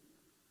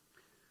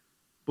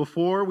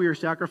 Before, we were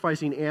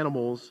sacrificing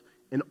animals,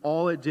 and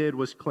all it did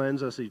was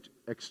cleanse us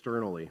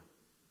externally.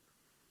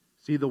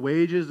 See, the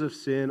wages of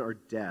sin are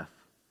death,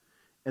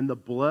 and the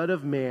blood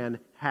of man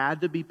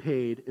had to be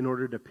paid in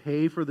order to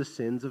pay for the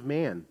sins of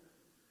man.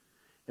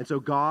 And so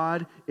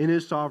God, in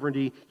his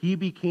sovereignty, he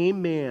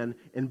became man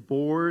and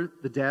bore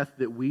the death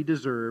that we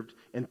deserved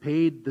and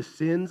paid the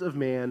sins of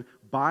man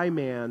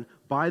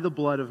by the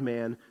blood of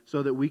man,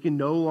 so that we can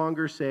no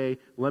longer say,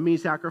 let me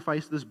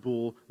sacrifice this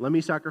bull, let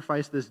me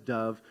sacrifice this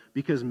dove,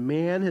 because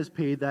man has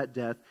paid that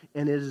death,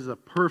 and it is a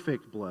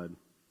perfect blood.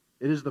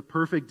 It is the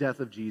perfect death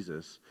of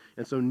Jesus.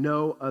 And so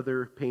no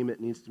other payment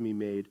needs to be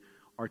made.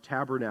 Our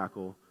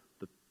tabernacle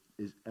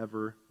is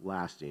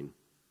everlasting.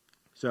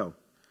 So,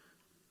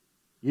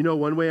 you know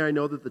one way I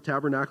know that the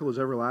tabernacle is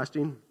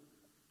everlasting,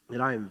 that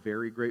I am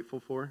very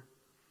grateful for?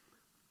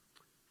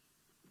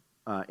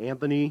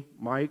 Anthony,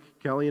 Mike,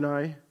 Kelly, and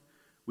I,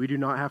 we do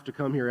not have to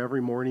come here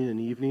every morning and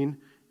evening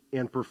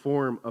and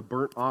perform a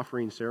burnt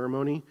offering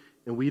ceremony,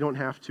 and we don't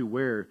have to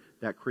wear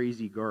that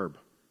crazy garb.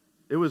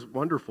 It was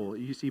wonderful.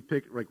 You see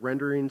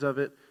renderings of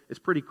it. It's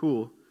pretty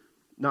cool.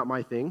 Not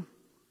my thing.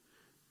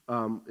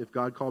 If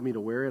God called me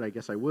to wear it, I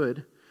guess I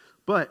would.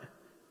 But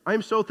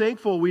I'm so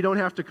thankful we don't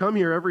have to come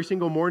here every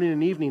single morning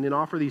and evening and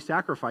offer these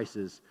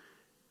sacrifices.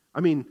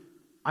 I mean,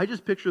 I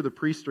just picture the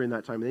priests during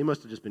that time, and they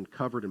must have just been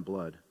covered in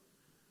blood.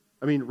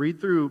 I mean, read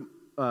through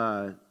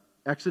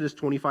Exodus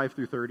 25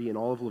 through 30 and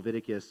all of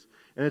Leviticus,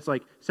 and it's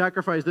like,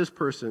 sacrifice this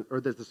person,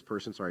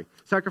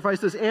 sacrifice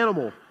this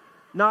animal,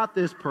 not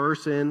this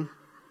person.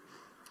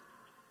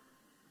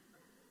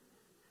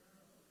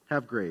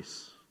 Have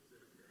grace.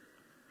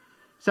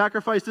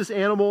 Sacrifice this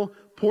animal,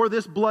 pour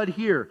this blood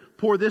here,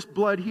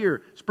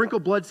 sprinkle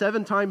blood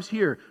 7 times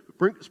here,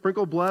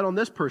 sprinkle blood on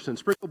this person,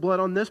 sprinkle blood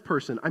on this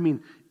person. I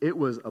mean, it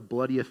was a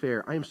bloody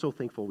affair. I am so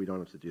thankful we don't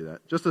have to do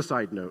that. Just a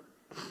side note.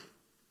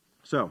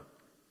 So,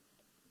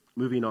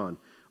 moving on.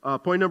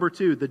 Point number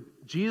 2,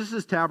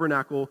 Jesus'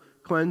 tabernacle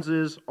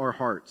cleanses our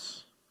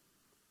hearts.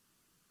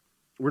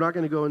 We're not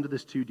going to go into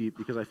this too deep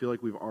because I feel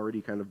like we've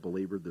already kind of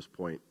belabored this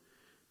point.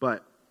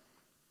 But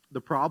the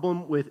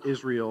problem with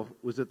Israel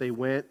was that they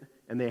went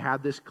and they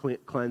had this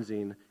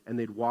cleansing, and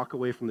they'd walk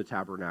away from the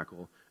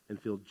tabernacle and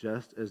feel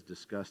just as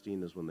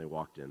disgusting as when they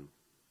walked in.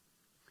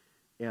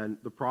 And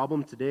the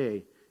problem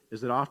today is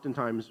that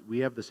oftentimes we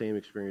have the same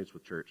experience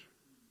with church,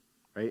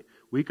 right?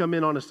 We come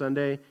in on a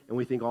Sunday and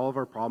we think all of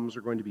our problems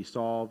are going to be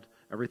solved,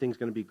 everything's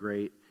going to be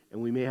great, and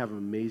we may have an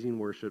amazing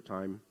worship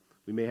time.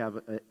 We may have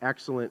an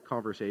excellent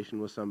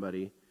conversation with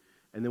somebody,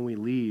 and then we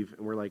leave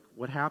and we're like,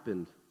 what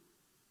happened?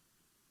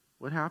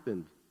 What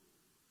happened?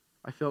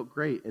 I felt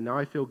great, and now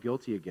I feel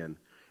guilty again.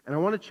 And I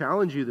want to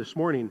challenge you this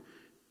morning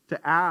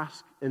to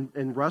ask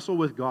and wrestle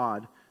with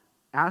God.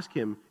 Ask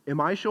Him,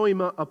 am I showing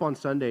up on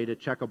Sunday to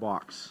check a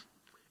box?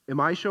 Am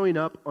I showing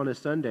up on a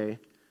Sunday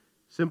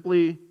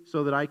simply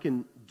so that I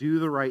can do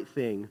the right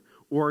thing?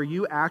 Or are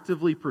you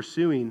actively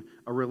pursuing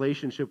a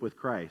relationship with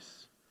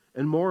Christ?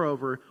 And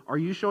moreover, are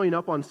you showing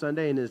up on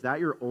Sunday, and is that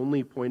your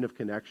only point of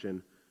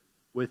connection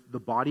with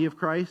the body of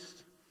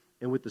Christ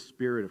and with the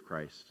Spirit of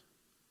Christ?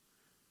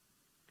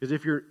 Because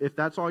if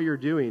that's all you're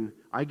doing,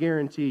 I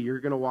guarantee you're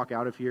going to walk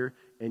out of here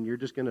and you're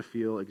just going to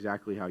feel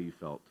exactly how you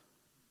felt.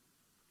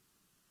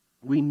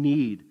 We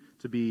need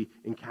to be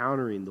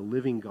encountering the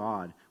living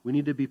God. We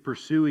need to be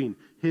pursuing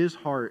His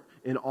heart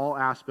in all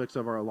aspects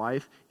of our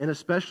life, and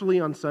especially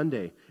on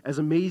Sunday. As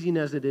amazing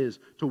as it is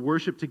to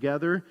worship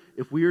together,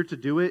 if we are to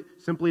do it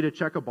simply to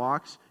check a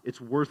box, it's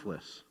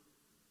worthless.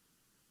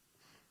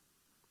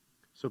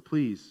 So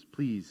please,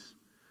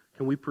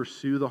 can we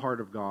pursue the heart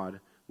of God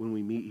when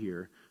we meet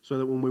here, so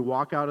that when we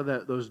walk out of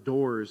those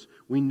doors,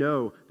 we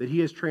know that He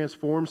has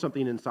transformed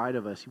something inside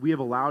of us. We have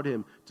allowed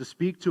Him to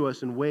speak to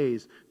us in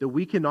ways that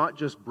we cannot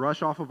just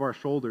brush off of our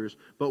shoulders,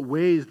 but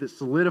ways that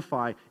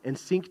solidify and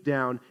sink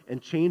down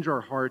and change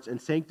our hearts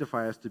and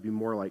sanctify us to be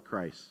more like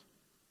Christ.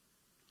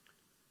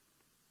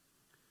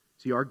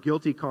 See, our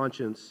guilty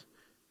conscience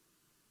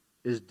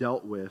is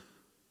dealt with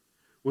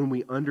when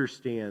we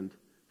understand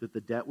that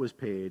the debt was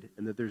paid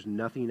and that there's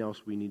nothing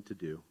else we need to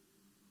do.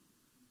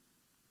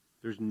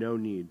 There's no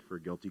need for a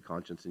guilty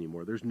conscience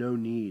anymore. There's no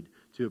need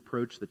to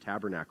approach the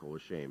tabernacle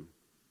with shame.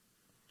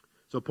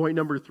 So point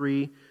number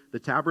 3, the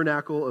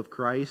tabernacle of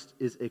Christ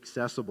is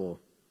accessible.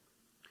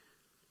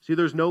 See,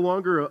 there's no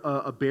longer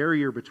a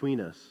barrier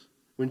between us.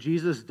 When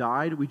Jesus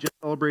died, we just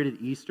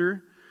celebrated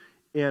Easter,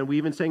 and we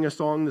even sang a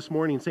song this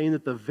morning saying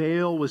that the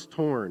veil was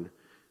torn.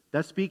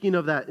 That's speaking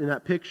of that in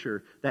that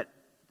picture, that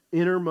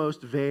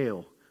innermost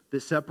veil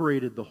that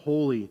separated the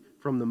holy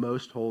from the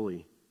most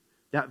holy.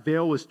 That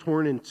veil was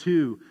torn in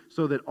two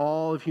so that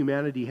all of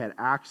humanity had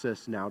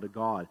access now to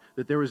God,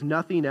 that there was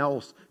nothing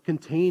else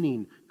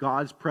containing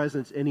God's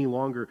presence any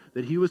longer,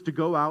 that He was to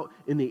go out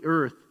in the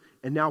earth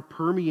and now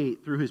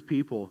permeate through His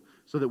people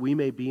so that we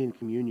may be in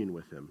communion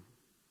with Him.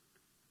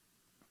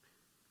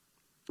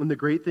 And the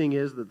great thing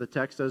is that the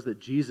text says that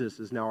Jesus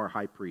is now our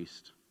high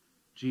priest.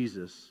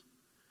 Jesus.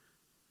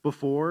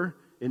 Before,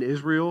 in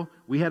Israel,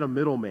 we had a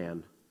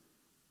middleman,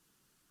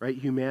 right?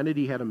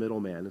 Humanity had a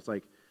middleman. It's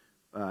like,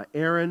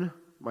 Aaron,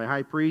 my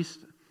high priest,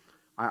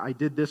 I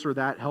did this or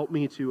that, help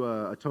me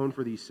to atone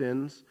for these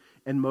sins.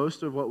 And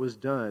most of what was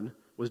done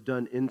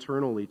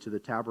internally to the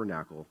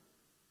tabernacle.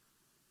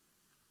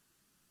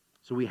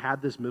 So we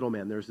had this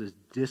middleman. There's this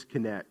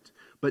disconnect.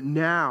 But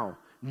now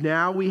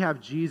we have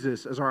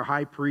Jesus as our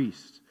high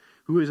priest,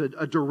 who is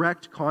a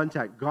direct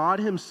contact. God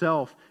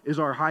Himself is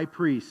our high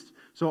priest.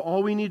 So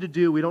all we need to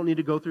do, we don't need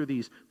to go through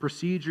these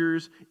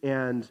procedures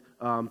and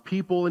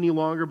people any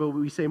longer, but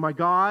we say, my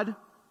God.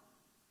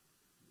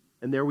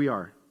 And there we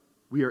are.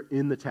 We are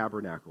in the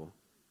tabernacle.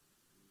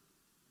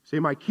 Say,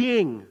 my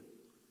King.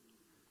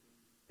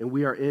 And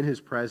we are in His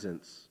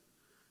presence.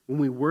 When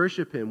we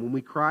worship Him, when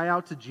we cry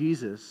out to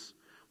Jesus,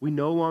 we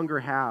no longer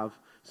have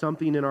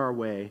something in our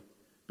way,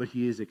 but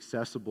He is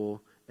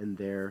accessible and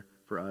there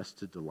for us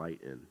to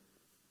delight in.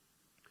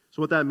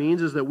 So what that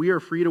means is that we are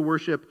free to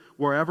worship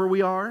wherever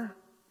we are.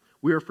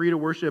 We are free to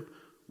worship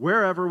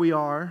wherever we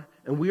are.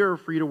 And we are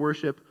free to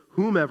worship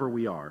whomever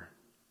we are.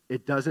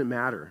 It doesn't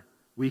matter.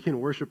 We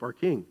can worship our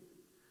King.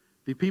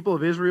 The people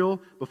of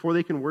Israel, before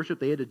they can worship,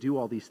 they had to do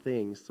all these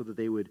things so that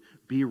they would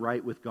be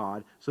right with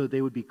God, so that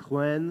they would be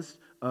cleansed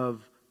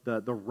of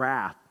the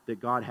wrath that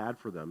God had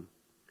for them.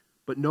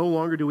 But no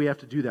longer do we have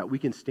to do that. We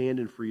can stand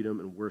in freedom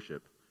and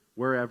worship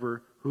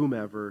wherever,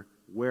 whomever,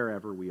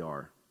 wherever we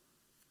are.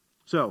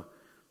 So,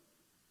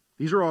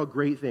 these are all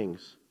great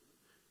things.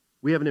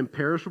 We have an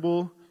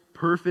imperishable,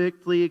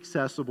 perfectly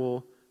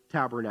accessible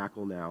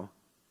tabernacle now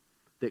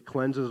that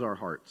cleanses our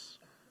hearts.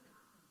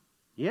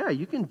 Yeah,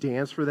 you can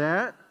dance for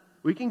that.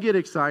 We can get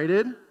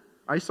excited.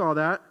 I saw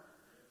that.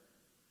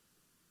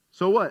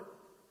 So what?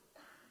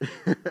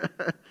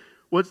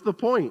 What's the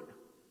point?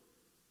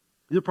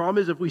 The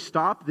problem is if we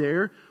stop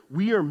there,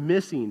 we are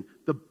missing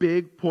the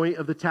big point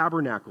of the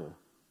tabernacle.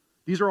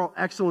 These are all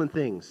excellent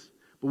things,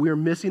 but we are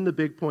missing the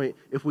big point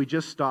if we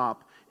just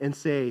stop and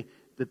say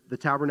that the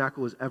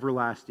tabernacle is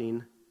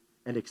everlasting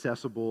and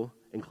accessible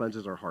and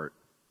cleanses our heart.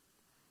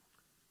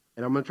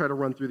 And I'm going to try to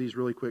run through these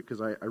really quick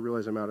because I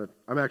realize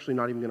I'm actually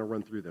not even going to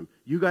run through them.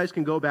 You guys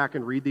can go back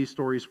and read these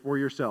stories for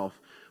yourself.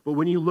 But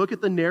when you look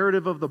at the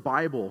narrative of the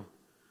Bible,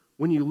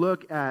 when you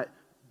look at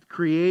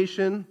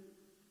creation,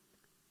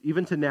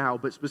 even to now,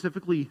 but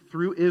specifically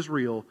through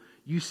Israel,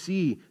 you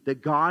see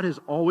that God has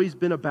always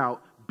been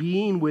about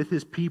being with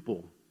his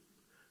people.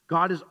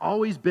 God has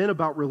always been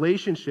about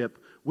relationship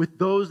with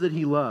those that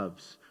he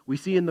loves. We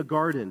see in the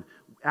garden,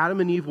 Adam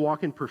and Eve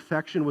walk in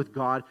perfection with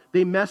God.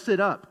 They mess it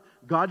up.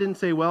 God didn't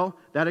say, well,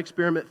 that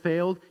experiment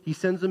failed. He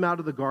sends them out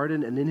of the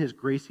garden, and in his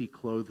grace, he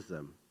clothes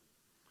them.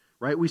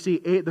 Right? We see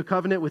the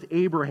covenant with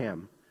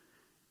Abraham.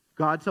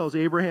 God tells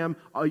Abraham,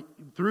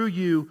 through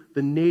you,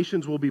 the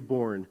nations will be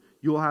born.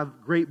 You will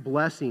have great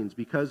blessings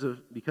because of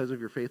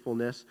your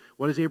faithfulness.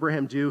 What does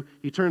Abraham do?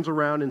 He turns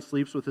around and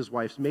sleeps with his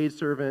wife's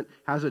maidservant,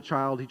 has a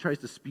child. He tries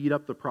to speed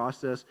up the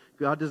process.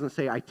 God doesn't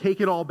say, I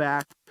take it all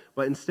back,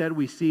 but instead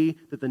we see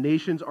that the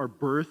nations are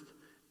birthed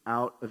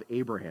out of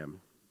Abraham.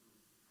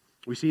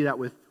 We see that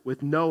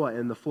with Noah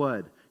and the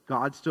flood.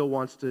 God still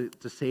wants to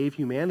save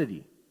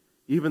humanity,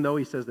 even though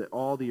he says that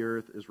all the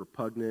earth is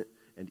repugnant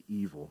and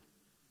evil,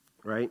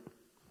 right?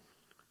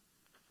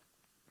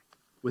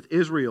 With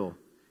Israel,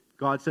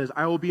 God says,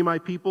 I will be my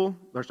people.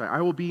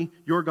 I will be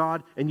your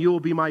God, and you will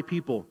be my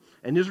people.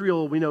 And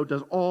Israel, we know,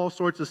 does all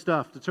sorts of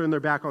stuff to turn their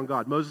back on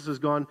God. Moses is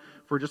gone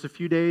for just a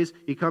few days.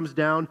 He comes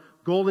down,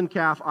 golden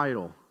calf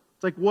idol.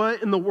 It's like,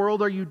 what in the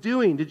world are you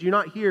doing? Did you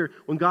not hear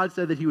when God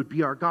said that he would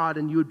be our God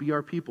and you would be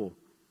our people?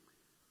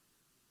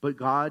 But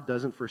God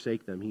doesn't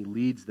forsake them. He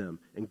leads them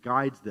and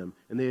guides them,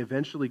 and they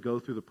eventually go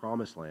through the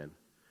promised land.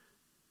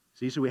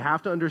 See, so we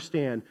have to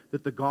understand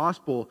that the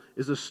gospel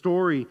is a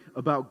story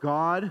about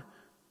God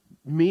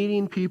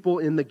meeting people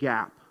in the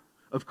gap,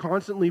 of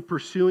constantly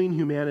pursuing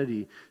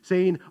humanity,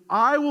 saying,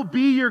 I will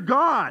be your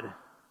God.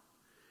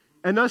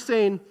 And us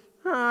saying,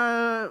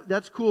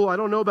 that's cool, I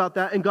don't know about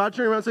that. And God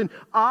turning around saying,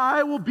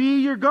 I will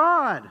be your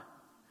God.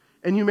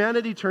 And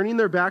humanity turning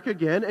their back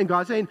again, and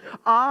God saying,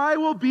 I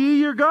will be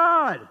your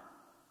God.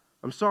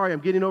 I'm sorry,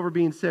 I'm getting over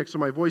being sick, so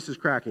my voice is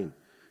cracking.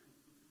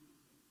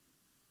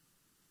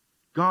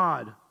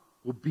 God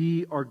will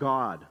be our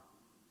God.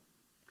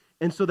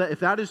 And so that if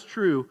that is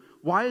true,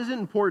 why is it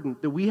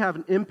important that we have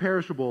an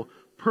imperishable,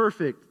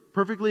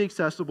 perfectly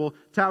accessible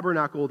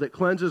tabernacle that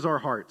cleanses our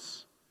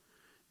hearts?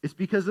 It's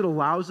because it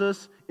allows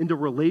us into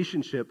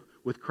relationship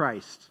with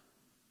Christ.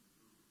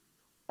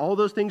 All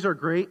those things are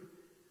great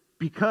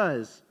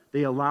because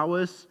they allow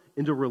us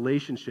into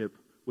relationship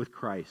with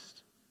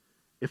Christ.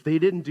 If they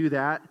didn't do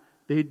that,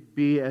 they'd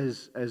be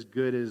as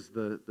good as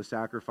the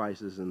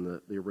sacrifices in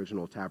the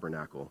original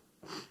tabernacle.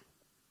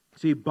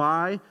 See,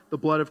 by the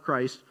blood of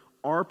Christ,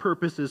 our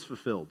purpose is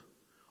fulfilled.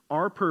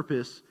 Our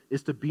purpose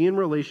is to be in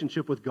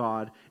relationship with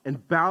God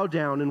and bow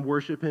down and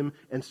worship him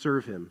and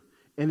serve him.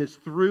 And it's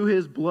through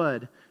his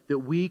blood that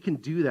we can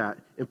do that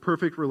in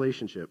perfect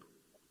relationship.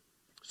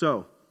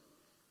 So,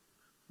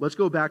 let's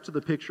go back to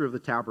the picture of the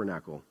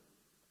tabernacle.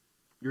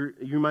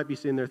 You might be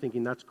sitting there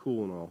thinking, that's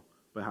cool and all,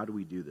 but how do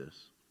we do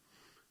this?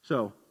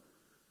 So,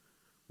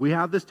 we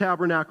have this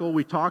tabernacle.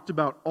 We talked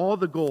about all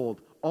the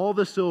gold, all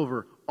the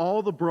silver,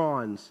 all the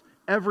bronze,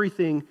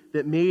 everything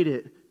that made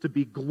it to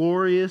be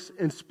glorious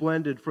and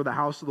splendid for the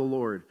house of the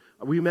Lord.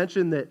 We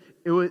mentioned that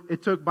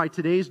it took, by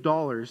today's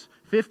dollars,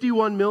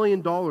 $51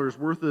 million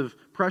worth of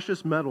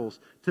precious metals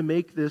to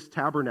make this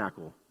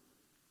tabernacle.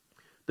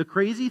 The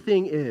crazy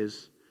thing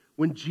is,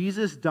 when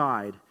Jesus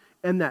died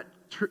and that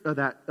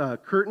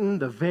curtain,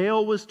 the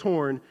veil was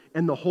torn,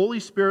 and the Holy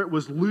Spirit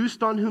was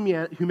loosed on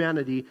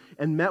humanity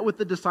and met with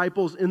the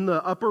disciples in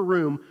the upper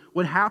room,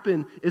 what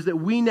happened is that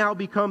we now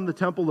become the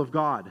temple of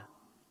God.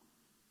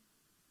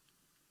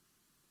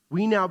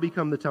 We now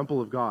become the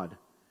temple of God.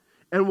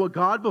 And what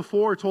God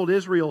before told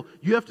Israel,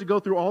 you have to go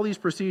through all these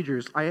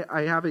procedures.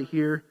 I have it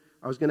here.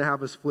 I was going to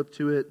have us flip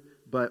to it,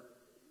 but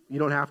you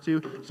don't have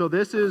to. So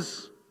this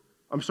is,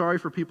 I'm sorry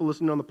for people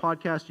listening on the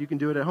podcast, you can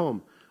do it at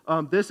home.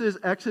 This is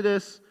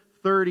Exodus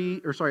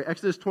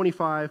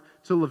 25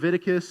 to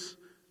Leviticus,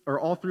 or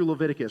all through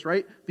Leviticus,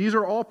 right? These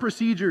are all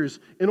procedures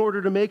in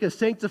order to make a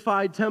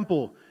sanctified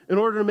temple, in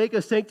order to make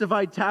a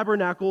sanctified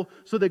tabernacle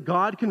so that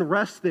God can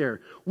rest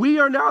there. We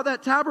are now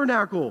that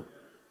tabernacle.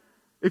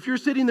 If you're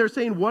sitting there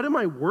saying, what am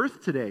I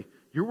worth today?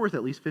 You're worth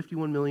at least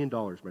 $51 million,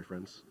 my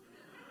friends.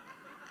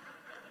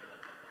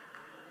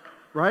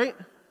 Right?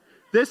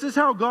 This is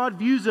how God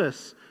views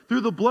us.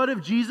 Through the blood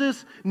of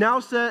Jesus,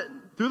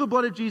 through the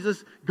blood of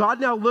Jesus, God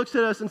now looks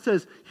at us and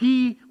says,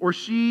 he or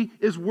she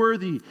is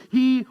worthy.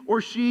 He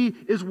or she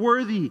is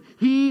worthy.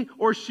 He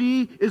or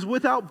she is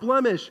without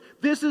blemish.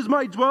 This is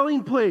my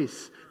dwelling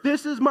place.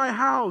 This is my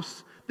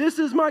house. This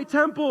is my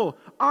temple.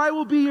 I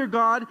will be your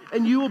God,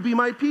 and you will be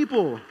my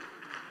people.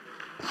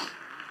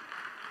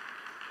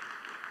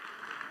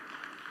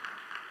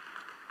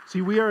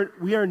 See, we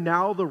are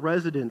now the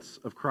residents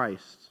of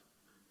Christ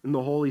and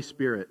the Holy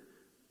Spirit.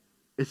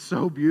 It's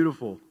so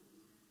beautiful.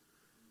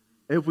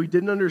 If we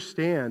didn't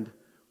understand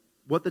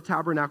what the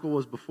tabernacle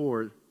was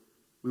before,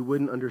 we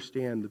wouldn't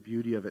understand the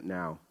beauty of it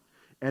now.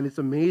 And it's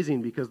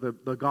amazing because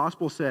the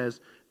gospel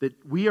says that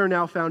we are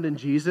now found in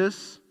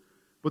Jesus,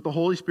 but the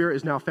Holy Spirit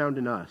is now found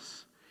in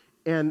us.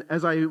 And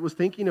as I was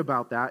thinking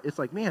about that, it's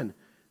like, man,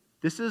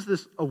 this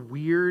is a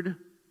weird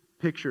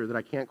picture that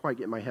I can't quite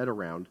get my head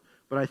around,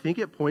 but I think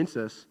it points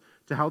us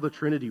to how the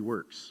Trinity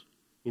works.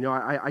 You know,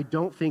 I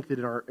don't think that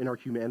in our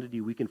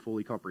humanity we can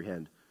fully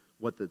comprehend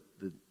what the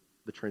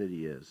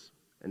Trinity is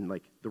and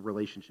like the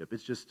relationship.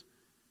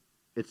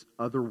 It's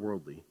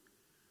otherworldly.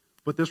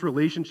 But this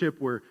relationship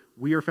where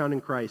we are found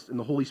in Christ and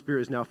the Holy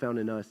Spirit is now found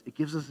in us, it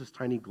gives us this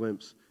tiny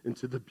glimpse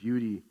into the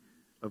beauty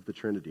of the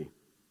Trinity.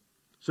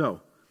 So,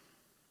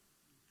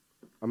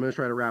 I'm going to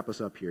try to wrap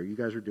us up here. You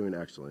guys are doing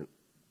excellent.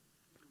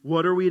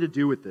 What are we to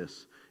do with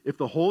this? If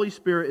the Holy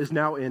Spirit is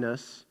now in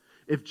us,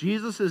 if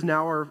Jesus is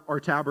now our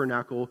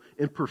tabernacle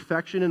in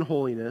perfection and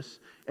holiness,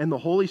 and the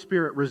Holy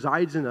Spirit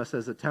resides in us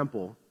as a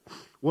temple,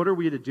 what are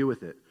we to do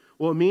with it?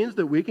 Well, it means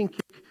that we can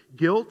kick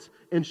guilt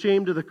and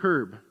shame to the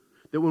curb.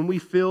 That when we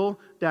feel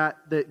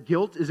that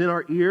guilt is in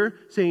our ear,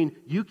 saying,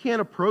 you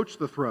can't approach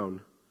the throne.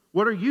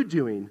 What are you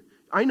doing?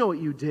 I know what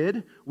you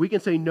did. We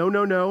can say, no,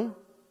 no, no.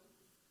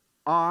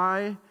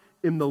 I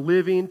am the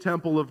living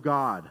temple of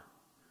God.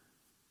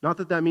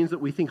 Not that means that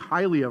we think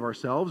highly of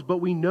ourselves, but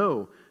we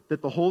know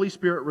that the Holy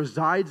Spirit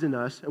resides in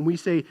us, and we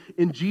say,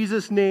 in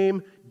Jesus'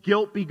 name,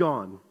 guilt be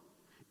gone.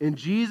 In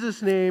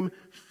Jesus' name,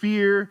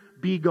 fear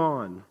be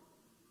gone.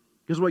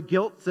 Because what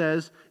guilt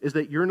says is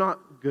that you're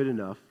not good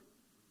enough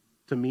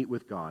to meet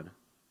with God.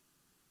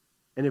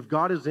 And if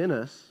God is in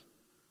us,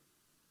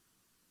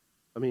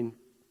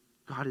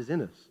 God is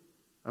in us.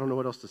 I don't know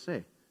what else to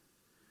say.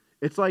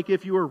 It's like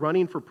if you were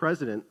running for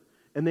president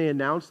and they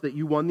announced that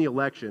you won the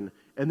election,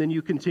 and then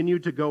you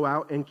continued to go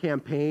out and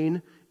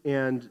campaign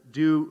and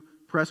do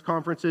press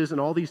conferences and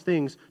all these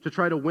things to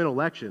try to win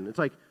election. It's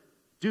like,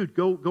 dude,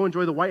 go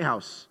enjoy the White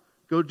House.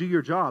 Go do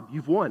your job.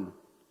 You've won.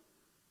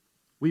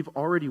 We've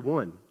already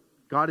won.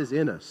 God is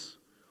in us.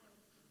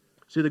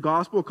 See, the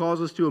gospel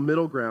calls us to a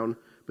middle ground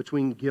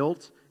between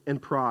guilt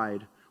and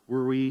pride,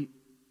 where we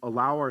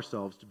allow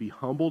ourselves to be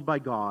humbled by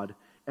God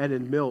and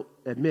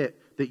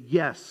admit that,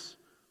 yes,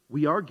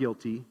 we are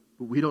guilty,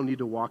 but we don't need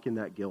to walk in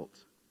that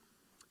guilt.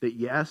 That,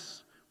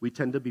 yes, we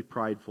tend to be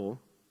prideful,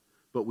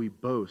 but we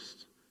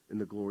boast in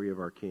the glory of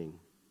our King.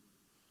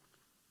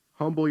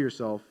 Humble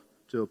yourself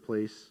to a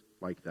place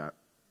like that.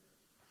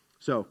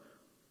 So,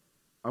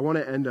 I want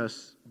to end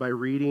us by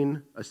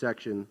reading a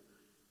section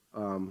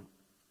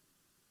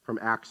from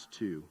Acts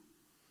 2.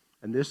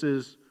 And this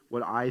is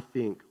what I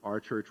think our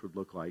church would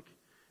look like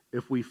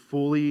if we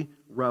fully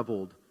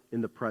reveled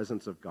in the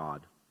presence of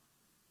God.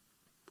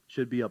 It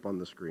should be up on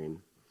the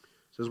screen.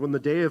 It says, when the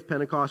day of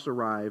Pentecost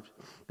arrived,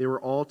 they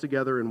were all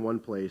together in one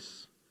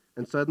place.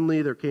 And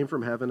suddenly there came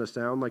from heaven a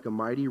sound like a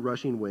mighty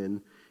rushing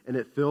wind, and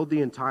it filled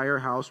the entire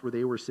house where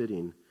they were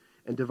sitting.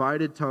 And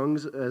divided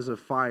tongues as of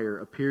fire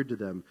appeared to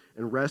them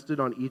and rested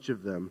on each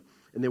of them.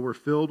 And they were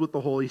filled with the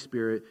Holy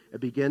Spirit and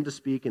began to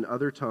speak in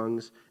other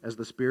tongues as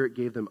the Spirit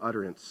gave them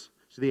utterance.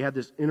 So they had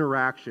this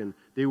interaction.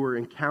 They were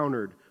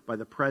encountered by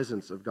the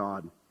presence of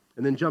God.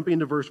 And then jumping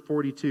to verse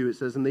 42, it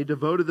says, and they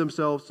devoted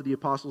themselves to the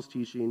apostles'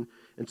 teaching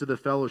and to the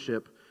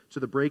fellowship, to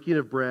the breaking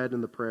of bread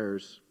and the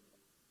prayers.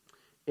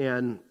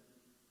 And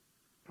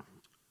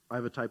I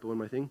have a typo in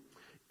my thing.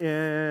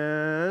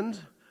 And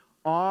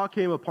awe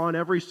came upon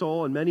every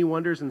soul, and many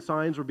wonders and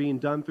signs were being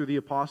done through the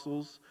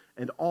apostles.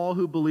 And all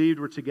who believed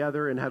were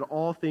together and had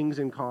all things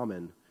in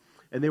common.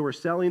 And they were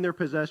selling their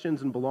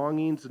possessions and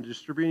belongings and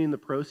distributing the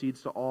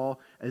proceeds to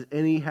all as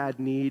any had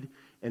need.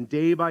 And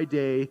day by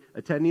day,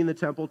 attending the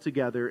temple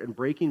together and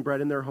breaking bread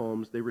in their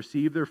homes, they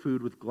received their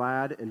food with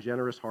glad and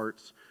generous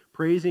hearts,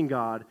 praising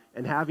God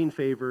and having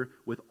favor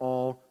with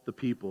all the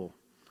people.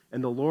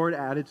 And the Lord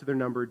added to their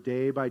number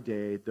day by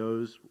day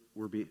those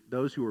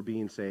who were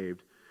being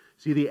saved.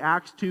 See, the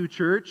Acts 2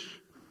 church,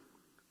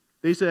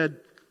 they said,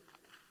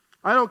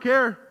 I don't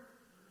care.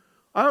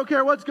 I don't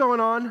care what's going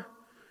on.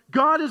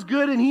 God is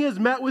good and He has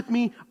met with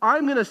me.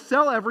 I'm going to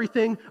sell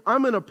everything.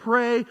 I'm going to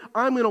pray.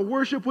 I'm going to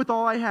worship with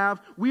all I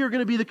have. We are going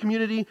to be the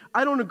community.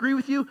 I don't agree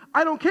with you.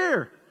 I don't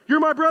care. You're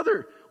my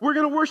brother. We're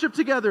going to worship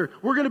together.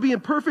 We're going to be in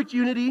perfect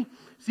unity.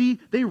 See,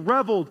 they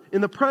reveled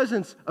in the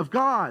presence of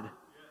God.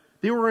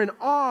 They were in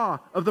awe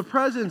of the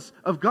presence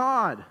of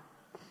God.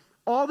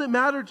 All that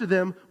mattered to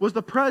them was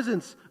the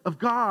presence of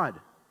God.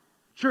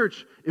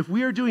 Church, if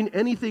we are doing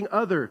anything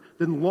other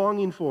than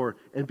longing for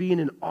and being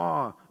in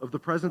awe of the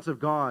presence of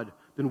God,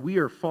 then we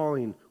are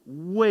falling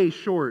way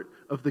short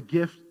of the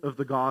gift of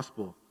the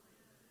gospel.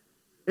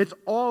 It's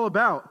all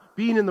about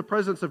being in the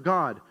presence of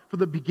God. From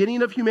the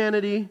beginning of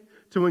humanity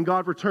to when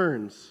God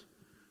returns,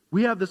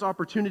 we have this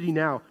opportunity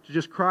now to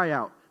just cry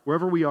out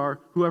wherever we are,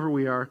 whoever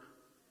we are,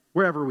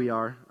 wherever we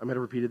are, I might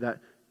have repeated that,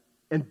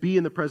 and be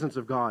in the presence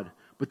of God.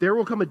 But there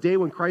will come a day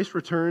when Christ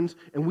returns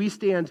and we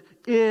stand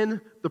in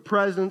the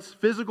presence,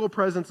 physical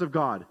presence of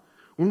God.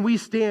 When we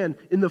stand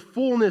in the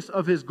fullness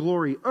of His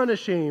glory,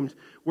 unashamed,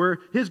 where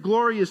His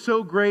glory is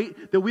so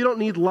great that we don't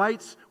need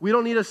lights, we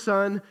don't need a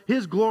sun.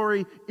 His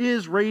glory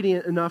is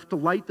radiant enough to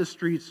light the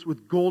streets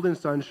with golden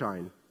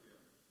sunshine.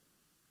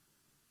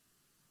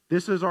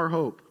 This is our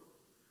hope.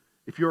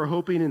 If you're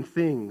hoping in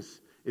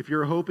things, if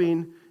you're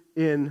hoping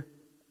in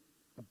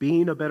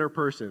being a better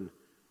person,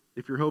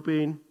 if you're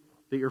hoping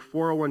that your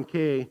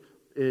 401k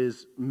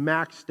is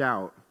maxed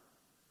out,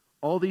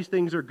 all these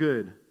things are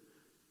good.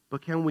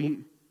 But can we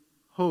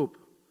hope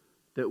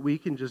that we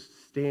can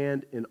just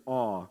stand in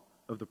awe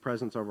of the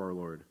presence of our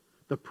Lord?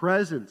 The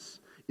presence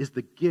is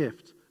the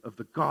gift of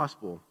the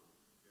gospel.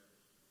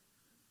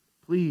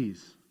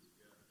 Please,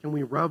 can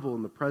we revel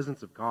in the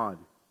presence of God?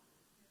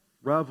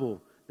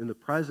 Revel in the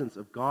presence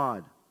of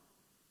God.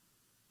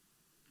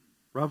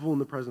 Revel in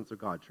the presence of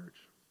God, church.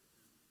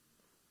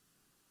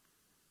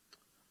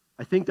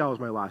 I think that was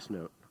my last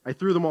note. I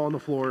threw them all on the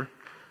floor.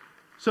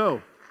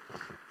 So,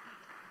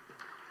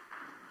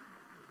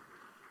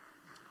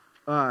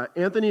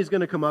 Anthony's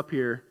going to come up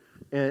here,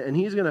 and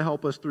he's going to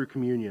help us through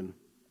communion.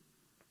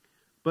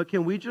 But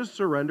can we just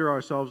surrender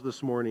ourselves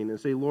this morning and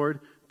say, Lord,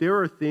 there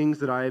are things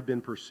that I have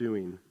been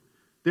pursuing.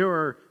 There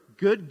are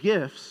good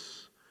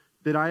gifts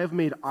that I have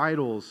made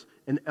idols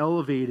and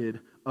elevated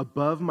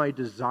above my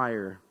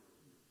desire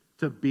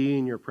to be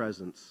in your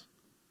presence.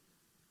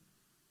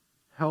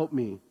 Help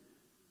me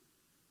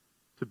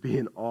to be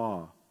in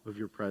awe of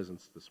your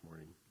presence this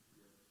morning.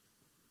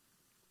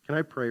 Can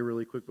I pray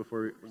really quick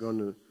before we go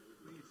into...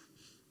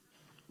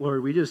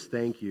 Lord, we just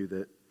thank you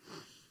that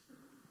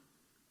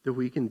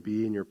we can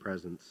be in your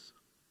presence.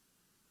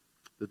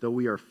 That though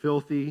we are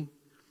filthy,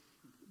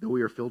 though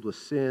we are filled with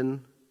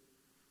sin,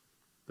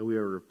 though we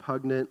are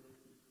repugnant,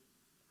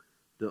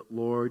 that,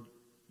 Lord,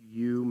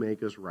 you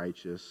make us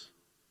righteous.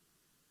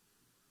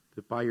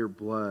 That by your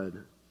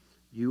blood,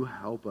 you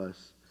help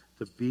us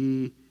to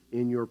be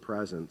in your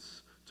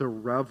presence, to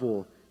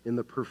revel in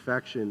the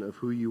perfection of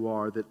who you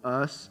are, that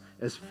us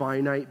as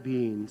finite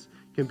beings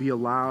can be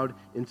allowed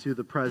into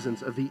the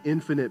presence of the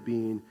infinite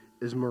being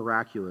is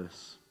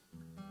miraculous.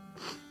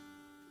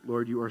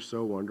 Lord, you are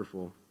so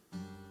wonderful.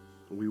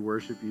 We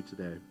worship you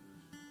today.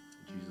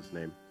 In Jesus'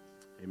 name,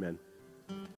 amen.